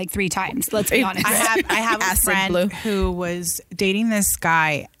eyeshadow like 3 times. Let's be honest. I have a Acid friend blue. who was dating this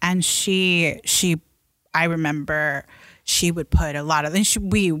guy, and I remember she would put a lot of, and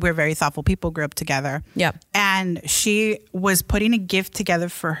we're very thoughtful people, grew up together. Yep. And she was putting a gift together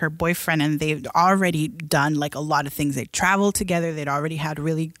for her boyfriend, and they'd already done like a lot of things. They traveled together. They'd already had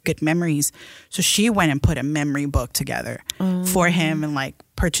really good memories. So she went and put a memory book together for him and like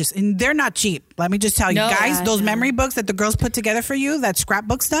purchase. And they're not cheap. Let me just tell you No, guys, those memory books that the girls put together for you, that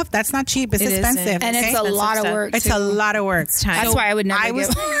scrapbook stuff, that's not cheap. It's It isn't. expensive. and it's a okay? lot of work. It's too. a lot of work. That's why I would never give.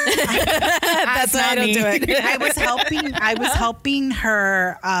 That's why I don't do it. I was helping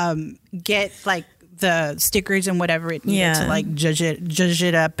her get like the stickers and whatever it needed to like judge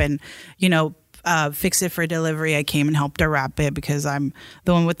it up and fix it for delivery. I came and helped her wrap it because I'm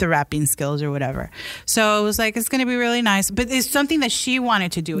the one with the wrapping skills or whatever. So it was like, it's going to be really nice, but it's something that she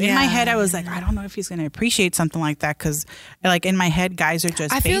wanted to do. In my head, I was like, I don't know if he's going to appreciate something like that, because like in my head, guys are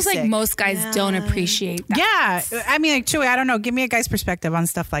just I feel basic. like most guys don't appreciate that. Yeah, I mean, like, Chewy, I don't know. Give me a guy's perspective on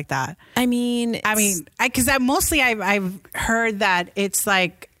stuff like that. Because I've heard that it's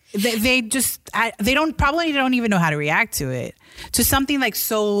like they don't even know how to react to it, to something like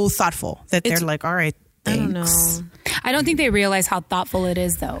so thoughtful that they're like, all right, thanks. I don't know. I don't think they realize how thoughtful it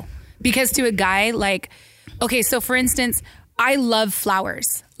is, though. Because to a guy, like, okay, so for instance, I love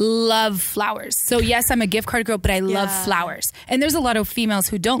flowers. So yes, I'm a gift card girl, but I love flowers. And there's a lot of females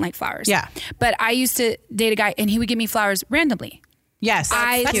who don't like flowers. Yeah. But I used to date a guy and he would give me flowers randomly. Yes,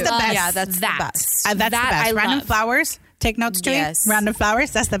 That's the best. Yeah, that's that. the best. That's the best. I Random love. flowers. Take notes, Chewy. Yes. Random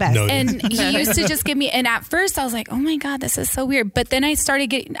flowers. That's the best. No. And he used to just give me, and at first I was like, oh my God, this is so weird. But then I started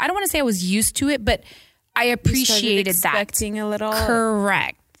getting, I don't want to say I was used to it, but I appreciated that. Expecting a little.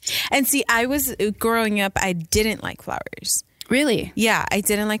 Correct. And see, I was growing up, I didn't like flowers. Really? Yeah, I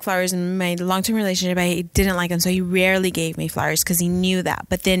didn't like flowers in my long-term relationship. I didn't like them, so he rarely gave me flowers because he knew that.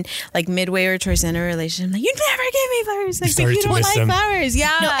 But then, like midway or towards the end of a relationship, I'm like, you never gave me flowers. Like, started you to don't miss like them. flowers.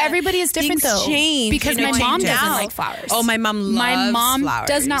 Yeah. No, everybody is different Things though. change, because you know, my mom change doesn't out. like flowers. Oh, my mom loves My mom flowers.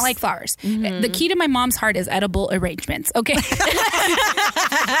 does not like flowers. The key to my mom's heart is edible arrangements. Okay.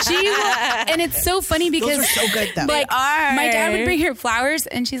 She will, and it's so funny because Those are so good, though. like They are. my dad would bring her flowers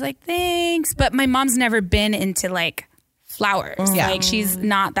and she's like, thanks. But my mom's never been into like flowers. Yeah.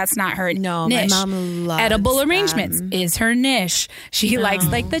 Like that's not her No, my niche. mom loves edible arrangements them. is her niche. She likes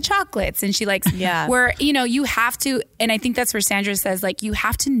like the chocolates and she likes where you have to, and I think that's where Sandra says like you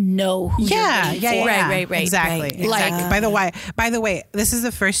have to know who you're waiting for. Right. Exactly. Like- by the way, this is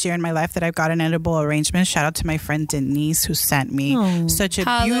the first year in my life that I've got an edible arrangement. Shout out to my friend Denise who sent me such a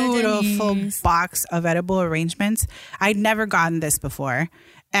Holla, beautiful Denise. box of edible arrangements. I'd never gotten this before.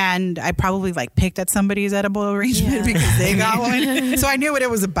 And I probably like picked at somebody's edible arrangement because they got one. So I knew what it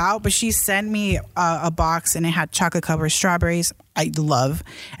was about, but she sent me a box and it had chocolate covered strawberries. I love.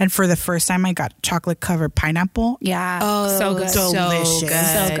 And for the first time I got chocolate covered pineapple. Yeah. Oh, so good. Delicious. So good.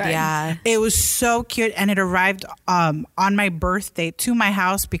 So good. Yeah. It was so cute, and it arrived on my birthday to my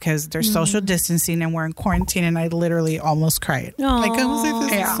house because there's social distancing and we're in quarantine, and I literally almost cried. Like I was like,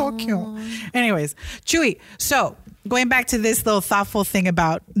 this is so cute. Anyways, Chewy, so going back to this little thoughtful thing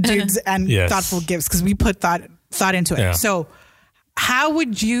about dudes and Yes. thoughtful gifts, because we put thought into it. Yeah. So how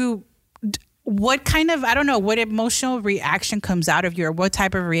would you, what kind of, I don't know, what emotional reaction comes out of you, or what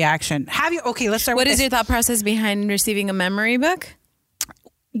type of reaction? Let's start What with is this. your thought process behind receiving a memory book?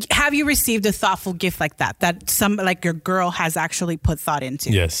 Have you received a thoughtful gift like that some like your girl has actually put thought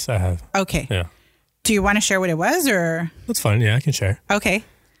into? Yes, I have. Okay. Yeah. Do you want to share what it was, or That's fine. Yeah, I can share. okay?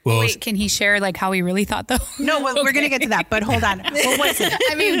 Well, Wait, can he share like how he really thought though? No, we're gonna get to that, but hold on. What was it?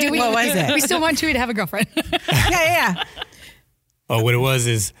 I mean, What was it? We still want Chewy to have a girlfriend. Yeah. what it was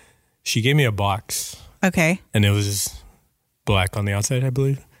is she gave me a box Okay. and it was black on the outside, I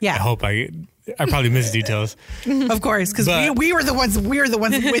believe. Yeah. I hope I probably missed details. Of course, because we were the ones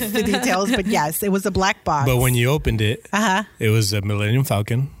with the details. But yes, it was a black box. But when you opened it, it was a Millennium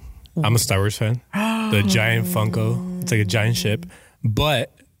Falcon. I'm a Star Wars fan. The giant Funko. It's like a giant ship.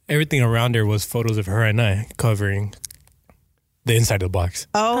 But everything around there was photos of her and I covering the inside of the box.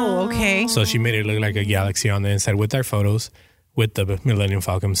 Oh, okay. So she made it look like a galaxy on the inside with our photos, with the Millennium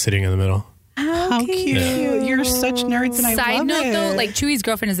Falcon sitting in the middle. How cute. Yeah. You're such nerds, and I love it. Side note, though, like Chewy's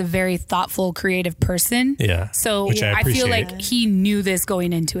girlfriend is a very thoughtful, creative person. Yeah. So I feel like he knew this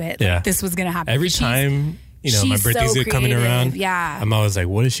going into it. Like, yeah. This was going to happen. Every time, my birthday's coming around, I'm always like,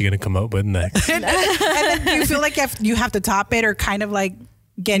 what is she going to come up with next? And then do you feel like you have to top it or kind of like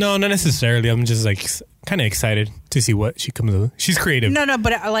get... No, not necessarily. I'm just like kind of excited to see what she comes with. She's creative. No,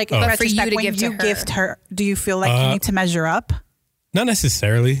 but like but for you to when give you gift her, do you feel like you need to measure up? Not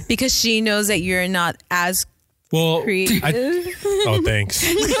necessarily. Because she knows that you're not as creative. Oh, thanks.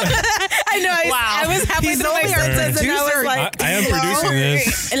 I know. I was halfway through my sentence and I was like, I am producing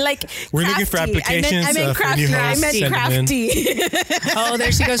this. And like, we're looking for applications. I meant crafty. I meant crafty. Oh,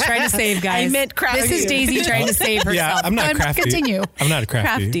 there she goes trying to save, guys. I meant crafty. This is Daisy trying to save herself. Yeah, I'm not crafty. Continue. I'm not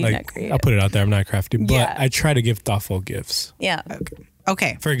crafty. Not creative. I'll put it out there. I'm not crafty, but I try to give thoughtful gifts. Yeah.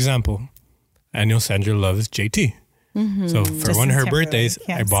 Okay. For example, I know Sandra loves JT. Mm-hmm. So for one of her birthdays,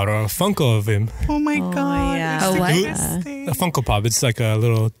 I bought her a Funko of him. Oh my God. Yeah. A Funko Pop. It's like a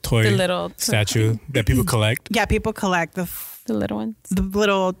little toy statue that people collect. Yeah, people collect the little ones. The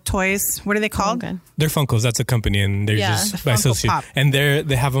little toys. What are they called? Okay. They're Funkos. That's a company, and they're just by association. And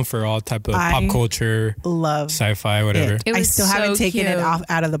they have them for all type of pop culture, love sci-fi, whatever. I still haven't taken it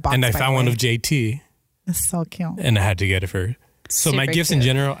out of the box. And I found one of JT. It's so cute. And I had to get it for her. So my gifts in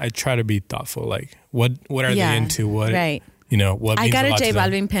general, I try to be thoughtful. Like, what are they into? What what means I got a a lot J to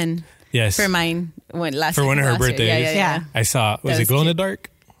them. Balvin pen. Yes, for mine for one of her birthdays. Yeah. I saw. Was it glow in the dark?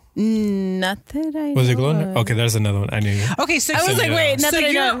 Not that I was it glow in the dark? Okay, there's another one. I knew. Okay, so I was like, wait, so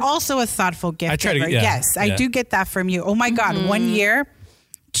you're also a thoughtful gift. I try to. giver. Yes, I do get that from you. Oh my God, 1 year.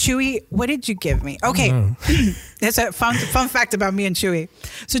 Chewy, what did you give me? Okay, that's a fun fact about me and Chewy.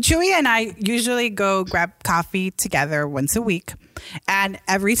 So Chewy and I usually go grab coffee together once a week. And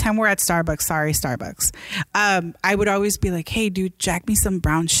every time we're at Starbucks, I would always be like, hey, dude, jack me some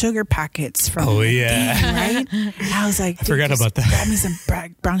brown sugar packets from right? And I was like, forgot about that. Grab me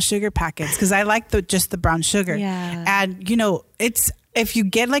some brown sugar packets because I like just the brown sugar. Yeah. And, it's... If you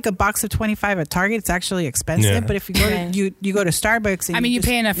get like a box of 25 at Target, it's actually expensive. Yeah. But if you go to you go to Starbucks, and you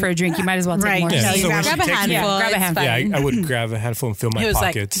pay enough for a drink, you might as well take more. Yeah. So grab a handful. Grab a handful. Yeah, I would grab a handful and fill my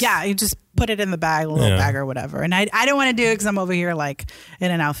pockets. you just put it in the bag, a little bag or whatever. And I don't want to do it because I'm over here like in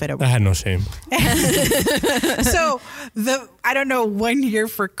an outfit. I had no shame. So I don't know, 1 year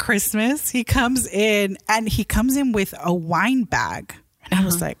for Christmas, he comes in with a wine bag. And I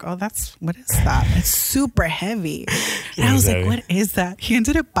was like, what is that? It's super heavy. And I was like, what is that? He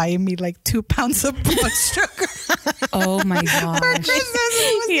ended up buying me like 2 pounds of blood sugar. Oh my gosh. For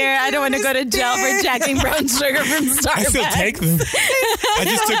Christmas. Here, I don't want to go to jail for jacking brown sugar from Starbucks. I still take them. I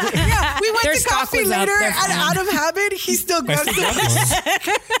just took. Yeah, we went Their to coffee later, and out of habit, he still grabs them.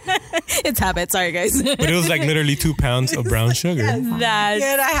 It's habit. Sorry, guys. But it was like literally 2 pounds of brown sugar. That's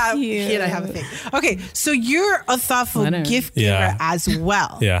Here I have a thing. Okay, so you're a thoughtful gift giver as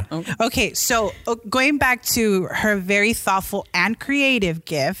well. Yeah. Okay, so going back to her very thoughtful and creative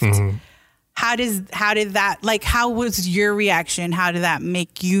gift, how did that, like, how was your reaction? How did that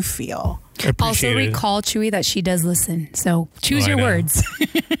make you feel? Also recall, Chewy, that she does listen. So choose your words.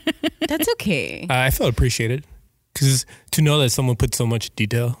 That's okay. I felt appreciated. Because to know that someone put so much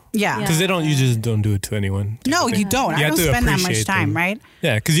detail. Yeah. Because you just don't do it to anyone. No, you don't. I don't spend that much time, them. right?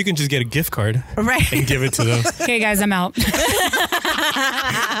 Yeah, because you can just get a gift card. Right. And give it to them. Okay, guys, I'm out.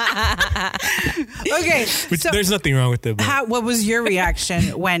 Okay. Which, there's nothing wrong with it. But. What was your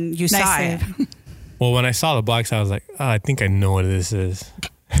reaction when you saw it? Well, when I saw the box, I was like, I think I know what this is.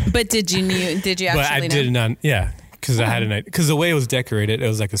 But did you actually know? But I did not, because I had an idea. Because the way it was decorated, it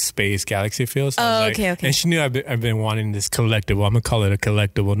was like a space galaxy feel. So okay. And she knew I've been wanting this collectible. I'm going to call it a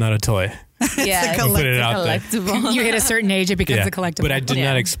collectible, not a toy. Yeah, put it out there. You hit a certain age, it becomes a collectible. But I did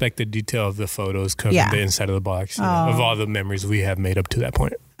not expect the detail of the photos covering the inside of the box, of all the memories we have made up to that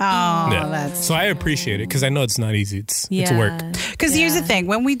point. So I appreciate it because I know it's not easy. It's work. Because here's the thing: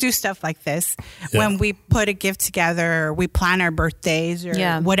 when we do stuff like this, when we put a gift together, or we plan our birthdays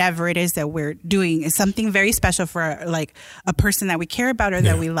or whatever it is that we're doing, is something very special for like a person that we care about or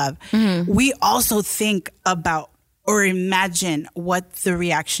that we love. Mm-hmm. We also think about or imagine what the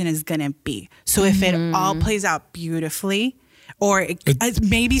reaction is going to be. So if it all plays out beautifully, or it's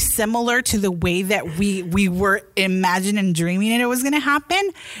maybe similar to the way that we were imagining and dreaming it was going to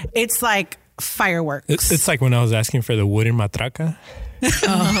happen. It's like fireworks. It's like when I was asking for the wooden matraca.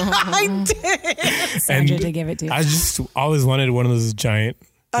 I did. Sandra to give it to you. I just always wanted one of those giant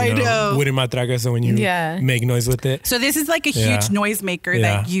wooden matracas, so when you make noise with it. So this is like a huge noise maker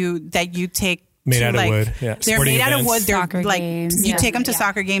that you take. Made out of wood. Yeah. They're made out of wood. They're soccer like games. You take them to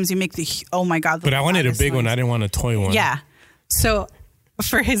soccer games. You make oh my God. But I wanted a big one. I didn't want a toy one. Yeah. So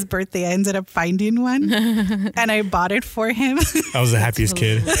for his birthday, I ended up finding one and I bought it for him. I was the happiest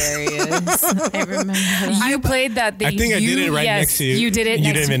kid. Hilarious. I remember. You played that thing. I think I did it right next to you. You did it.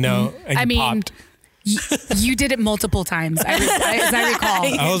 You didn't even know. And I mean, popped. You did it multiple times. As I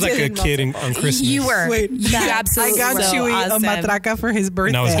recall. I was like a kid on Christmas. You were. Wait, you absolutely. I got Chewy awesome. a matraca for his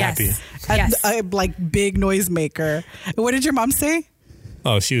birthday. And I was happy. And a like big noisemaker. What did your mom say?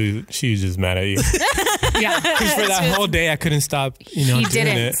 Oh, she was just mad at you. Yeah. Because for that whole day, I couldn't stop. He doing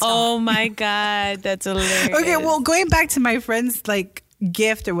didn't. it. Oh my God, that's hilarious. Okay, well, going back to my friend's like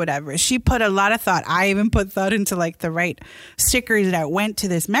gift or whatever, she put a lot of thought. I even put thought into like the right stickers that went to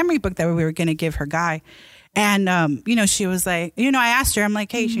this memory book that we were going to give her guy. And, she was like, I asked her, I'm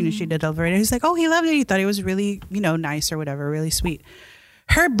like, hey, she did deliver it. He's like, oh, he loved it. He thought it was really, nice or whatever, really sweet.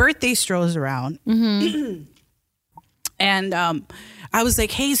 Her birthday strolls around. Mm-hmm. And I was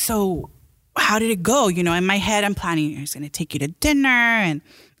like, hey, so how did it go? In my head, I'm planning, he's going to take you to dinner and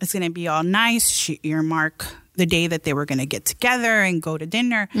it's going to be all nice. She earmarked the day that they were going to get together and go to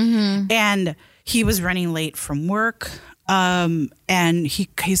dinner. Mm-hmm. And he was running late from work. And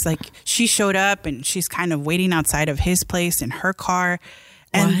he's like, she showed up and she's kind of waiting outside of his place in her car.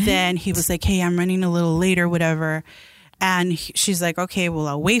 And then he was like, hey, I'm running a little late or whatever. And she's like, okay, well,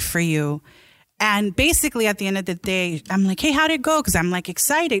 I'll wait for you. And basically at the end of the day, I'm like, hey, how'd it go? Because I'm like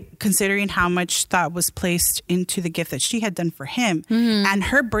excited considering how much thought was placed into the gift that she had done for him. Mm-hmm. And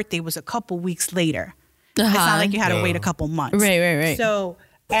her birthday was a couple weeks later. It's not like you had to wait a couple months. Right. So,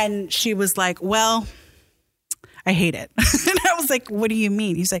 and she was like, well, I hate it. And I was like, what do you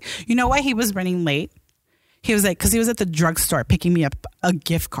mean? He's like, you know why he was running late? He was like, because he was at the drugstore picking me up a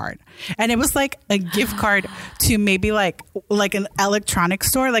gift card. And it was like a gift card to maybe like an electronic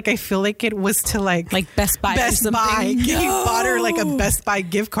store. Like I feel like it was to like Best Buy. Best Buy. No. He bought her like a Best Buy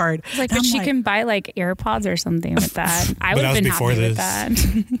gift card. Like, but she can buy like AirPods or something with that. I would have been happy with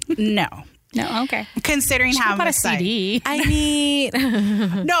that. No. No, okay. Considering how much a CD. I mean,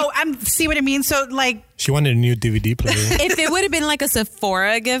 no, see what I mean. So like, she wanted a new DVD player. if it would have been like a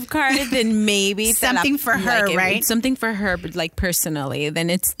Sephora gift card, then maybe something for her, right? Something for her, but like personally, then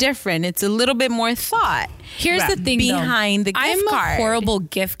it's different. It's a little bit more thought. Here's the thing behind the gift card. I'm a horrible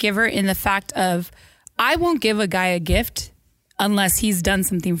gift giver in the fact of I won't give a guy a gift unless he's done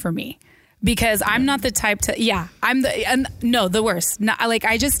something for me. Because I'm not the type to, the worst.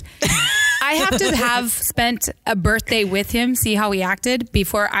 I have to have spent a birthday with him, see how he acted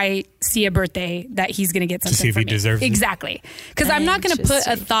before I see a birthday that he's going to get something to see if he deserves it. Exactly. Because I'm not going to put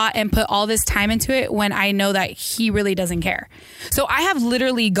a thought and put all this time into it when I know that he really doesn't care. So I have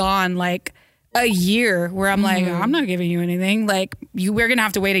literally gone like a year where I'm like, I'm not giving you anything. Like we're going to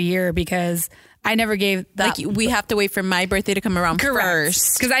have to wait a year because I never gave that. Like we have to wait for my birthday to come around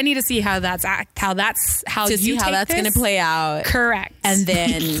first, because I need to see how that's going to play out. Correct. And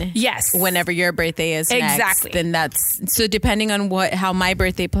then yes, whenever your birthday is next, then so depending on how my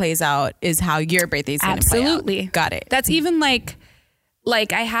birthday plays out is how your birthday is going to play out. Absolutely. Got it. That's even like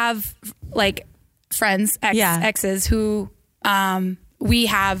I have like friends, exes who we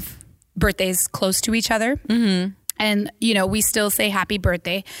have birthdays close to each other. Mm-hmm. And, we still say happy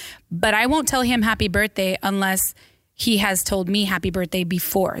birthday, but I won't tell him happy birthday unless he has told me happy birthday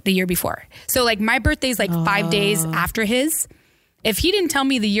the year before. So like my birthday is like 5 days after his. If he didn't tell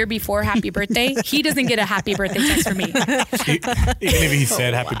me the year before happy birthday, he doesn't get a happy birthday text from me. Even if he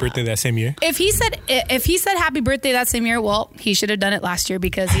said happy birthday that same year? If he said happy birthday that same year, well, he should have done it last year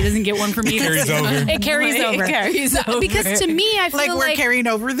because he doesn't get one from me. It carries over. Because to me, I feel like we're carrying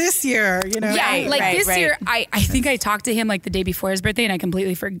over this year, Yeah, this year, I think I talked to him like the day before his birthday and I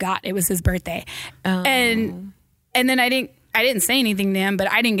completely forgot it was his birthday. Oh. And then I didn't say anything to him,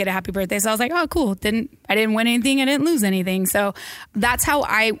 but I didn't get a happy birthday. So I was like, oh, cool. I didn't win anything. I didn't lose anything. So that's how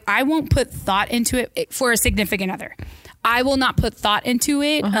I won't put thought into it for a significant other. I will not put thought into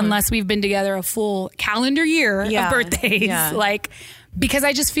it unless we've been together a full calendar year of birthdays. Yeah. Because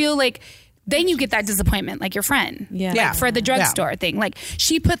I just feel like then you get that disappointment, like your friend. Yeah. For the drugstore thing. Like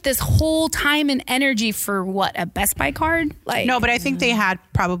she put this whole time and energy for what? A Best Buy card? No, but I think they had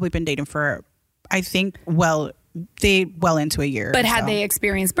probably been dating for, well into a year. But had they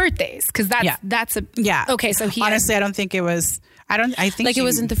experienced birthdays? Because that's a Okay, so honestly, I don't think it was. I think like it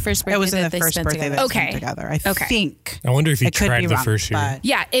wasn't the first birthday. It wasn't the first birthday that they spent together. I think. I wonder if he tried the first year.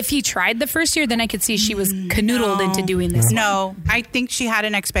 Yeah, if he tried the first year, then I could see she was canoodled into doing this. No, I think she had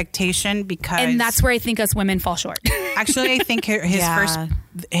an expectation because, and that's where I think us women fall short. Actually, I think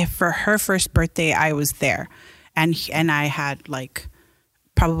for her first birthday, I was there, and I had like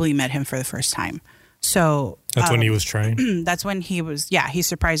probably met him for the first time. So that's when he was trying. That's when he was. Yeah, he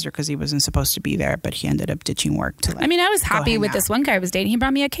surprised her because he wasn't supposed to be there, but he ended up ditching work to. Like, I mean, I was happy with this one guy I was dating. He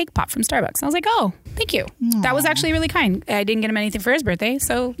brought me a cake pop from Starbucks. I was like, oh, thank you. Aww. That was actually really kind. I didn't get him anything for his birthday,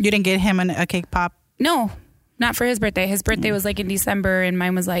 so you didn't get him a cake pop. No, not for his birthday. His birthday was like in December, and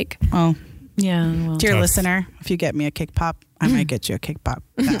mine was like yeah. Well, dear listener, if you get me a cake pop, I might get you a cake pop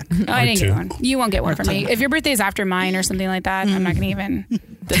back. I didn't get one. You won't get one from me. If your birthday is after mine or something like that, I'm not going to even.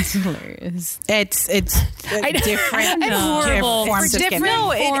 That's hilarious. It's different. Horrible. Forms for different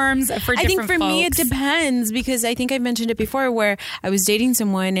forms. For I think for folks. me it depends because I think I mentioned it before where I was dating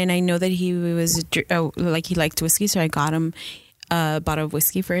someone and I know that he was like he liked whiskey, so I got him a bottle of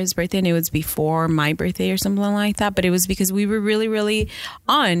whiskey for his birthday, and it was before my birthday or something like that. But it was because we were really, really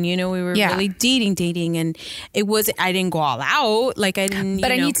on. We were really dating, and it was. I didn't go all out, like I didn't.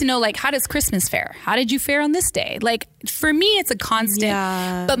 But I need to know, like, how does Christmas fare? How did you fare on this day? Like for me, it's a constant.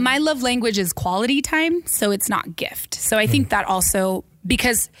 Yeah. But my love language is quality time, so it's not gift. So I think that also.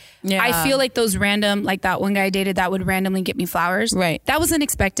 Because I feel like those random, like that one guy I dated that would randomly get me flowers. Right. That was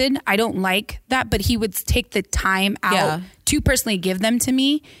unexpected. I don't like that, but he would take the time out to personally give them to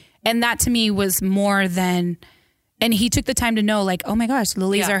me. And that to me was more than, and he took the time to know like, oh my gosh,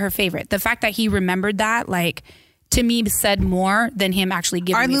 lilies are her favorite. The fact that he remembered that, like, to me said more than him actually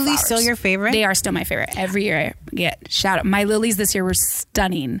giving me flowers. Are lilies still your favorite? They are still my favorite. Every year I get shout out. My lilies this year were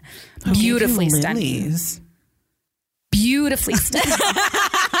stunning. Beautifully stunning. Beautifully stunning.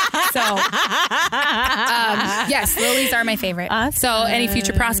 So, yes, lilies are my favorite. Awesome. So, any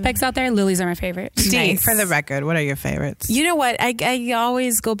future prospects out there, lilies are my favorite. Steve, for the record, what are your favorites? You know what? I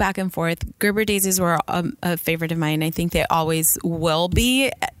always go back and forth. Gerber daisies were a favorite of mine. I think they always will be.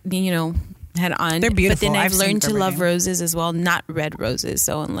 Head on. They're beautiful. But then I've learned to love roses as well, not red roses.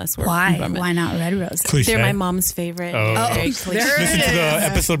 So unless we're why not red roses? Cliché. They're my mom's favorite. Listen to the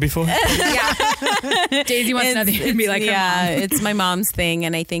episode before. Yeah, Daisy wants nothing to be like her mom. It's my mom's thing,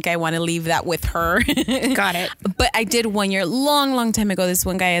 and I think I want to leave that with her. Got it. But I did 1 year, long time ago. This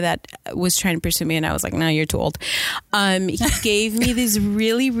one guy that was trying to pursue me, and I was like, "No, you're too old." He gave me these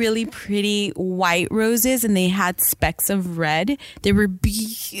really, really pretty white roses, and they had specks of red. They were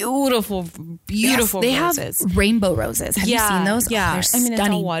beautiful. Beautiful they roses. Have rainbow roses. Have you seen those? Yeah, they're stunning. It's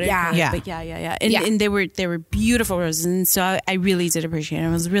all water. Yeah. But and they were beautiful roses, and so I really did appreciate it. I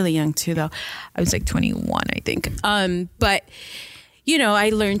was really young too, though. I was like 21, I think. But I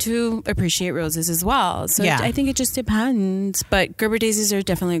learned to appreciate roses as well. So I think it just depends. But Gerber daisies are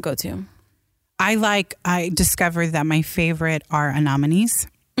definitely a go-to. I discovered that my favorite are anemones.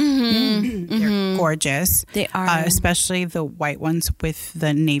 They're gorgeous. They are, especially the white ones with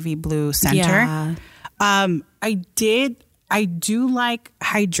the navy blue center. I do like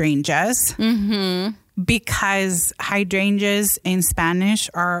hydrangeas because hydrangeas in Spanish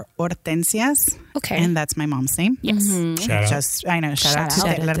are hortensias. Okay, and that's my mom's name. Yes, Shout out to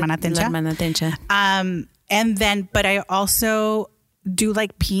La Hermana Tencha. And then, but I also do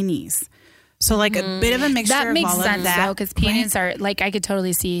like peonies. So like a bit of a mixture that makes of all sense, of that. Because peonies are like, I could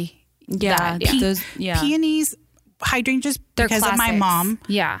totally see. Yeah, peonies, hydrangeas, they're because classics. of my mom.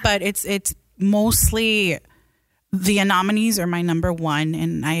 Yeah, but it's mostly the anemones are my number one,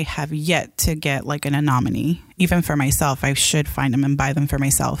 and I have yet to get like an anemone even for myself. I should find them and buy them for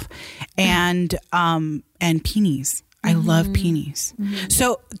myself, and peonies. I love peonies.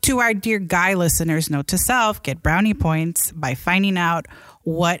 So to our dear guy listeners, note to self: get brownie points by finding out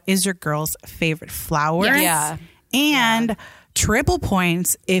what is your girl's favorite flower. And triple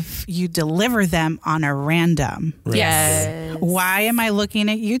points if you deliver them on a random. Yes. Why am I looking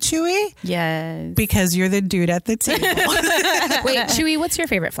at you, Chewy? Yes. Because you're the dude at the table. Wait, Chewy, what's your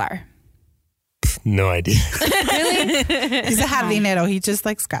favorite flower? No idea. Really? He's a jardinero. He just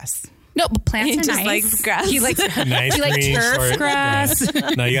likes grass. No, but plants are just nice. likes grass. He likes nice he likes green, turf short grass.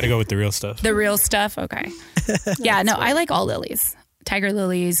 No, you got to go with the real stuff. The real stuff. Okay. Yeah. No, I like all lilies. tiger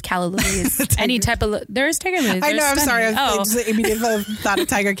lilies, calla lilies, any type of there's tiger lilies. I know. I'm sorry. I Oh, just immediately thought of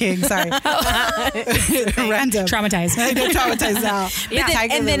Tiger King. Sorry. Random. traumatized. I get traumatized now. Yeah.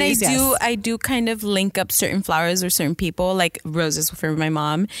 Tiger And then lilies, I do kind of link up certain flowers with certain people, like roses for my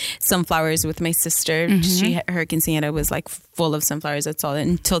mom, sunflowers with my sister. Her quinceañera was like full of sunflowers. That's all.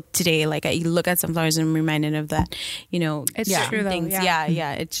 Until today, like I look at sunflowers and I'm reminded of that. You know, It's true though. things. Yeah.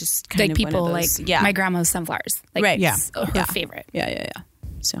 Yeah. It's just kind Like of people one of like those, my grandma's sunflowers. Like, Right. Yeah. it's her favorite. Yeah.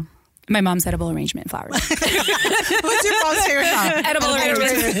 So. My mom's edible arrangement flowers. What's your mom's favorite song? Edible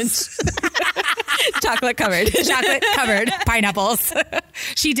arrangement. Chocolate covered. Chocolate covered pineapples.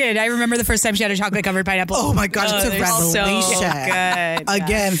 She did. I remember the first time she had a chocolate covered pineapple. Oh my gosh, it's a revelation. So good.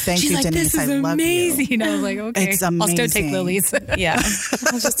 Again, thank She's you, like, Denise. this is I love amazing. you. I was like, okay. It's I'll still take amazing. lilies. Yeah.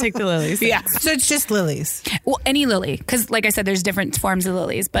 I'll just take the lilies. Yeah. So it's just lilies. Well, any lily. Because like I said, there's different forms of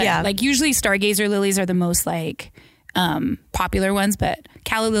lilies. But like usually stargazer lilies are the most like popular ones. But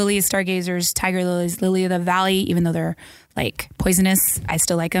calla lilies, stargazers, tiger lilies, lily of the valley, even though they're like poisonous, I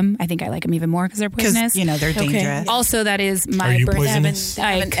still like them. I think I like them even more because they're poisonous. Because, they're dangerous. Also, that is my Are you birthday. poisonous?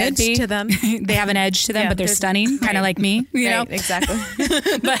 I Have an could edge be. to them. They have an edge to them, Yeah, but they're they're- stunning, kind of like me. You know, Right, exactly.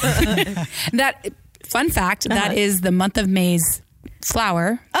 but that fun fact that is the month of May's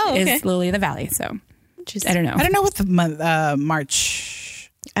flower is lily of the valley. So I don't know. I don't know what the month, March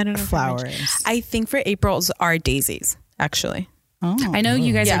I don't know. flower is. I think for April's are daisies, actually. Oh. I know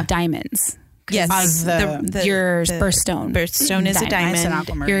you guys Yeah. are diamonds. Yes. Your birthstone. Birthstone is a Diamond. Nice and diamond.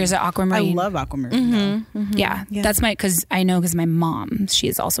 aquamarine. Yours are aquamarine. I love aquamarine. Yeah, that's my because my mom, she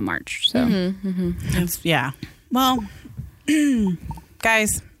is also March. So Yeah. Well,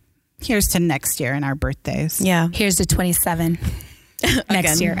 guys, here's to next year and our birthdays. Yeah. here's to 27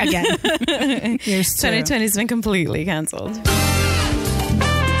 next year again. Here's to 2020 has been completely canceled.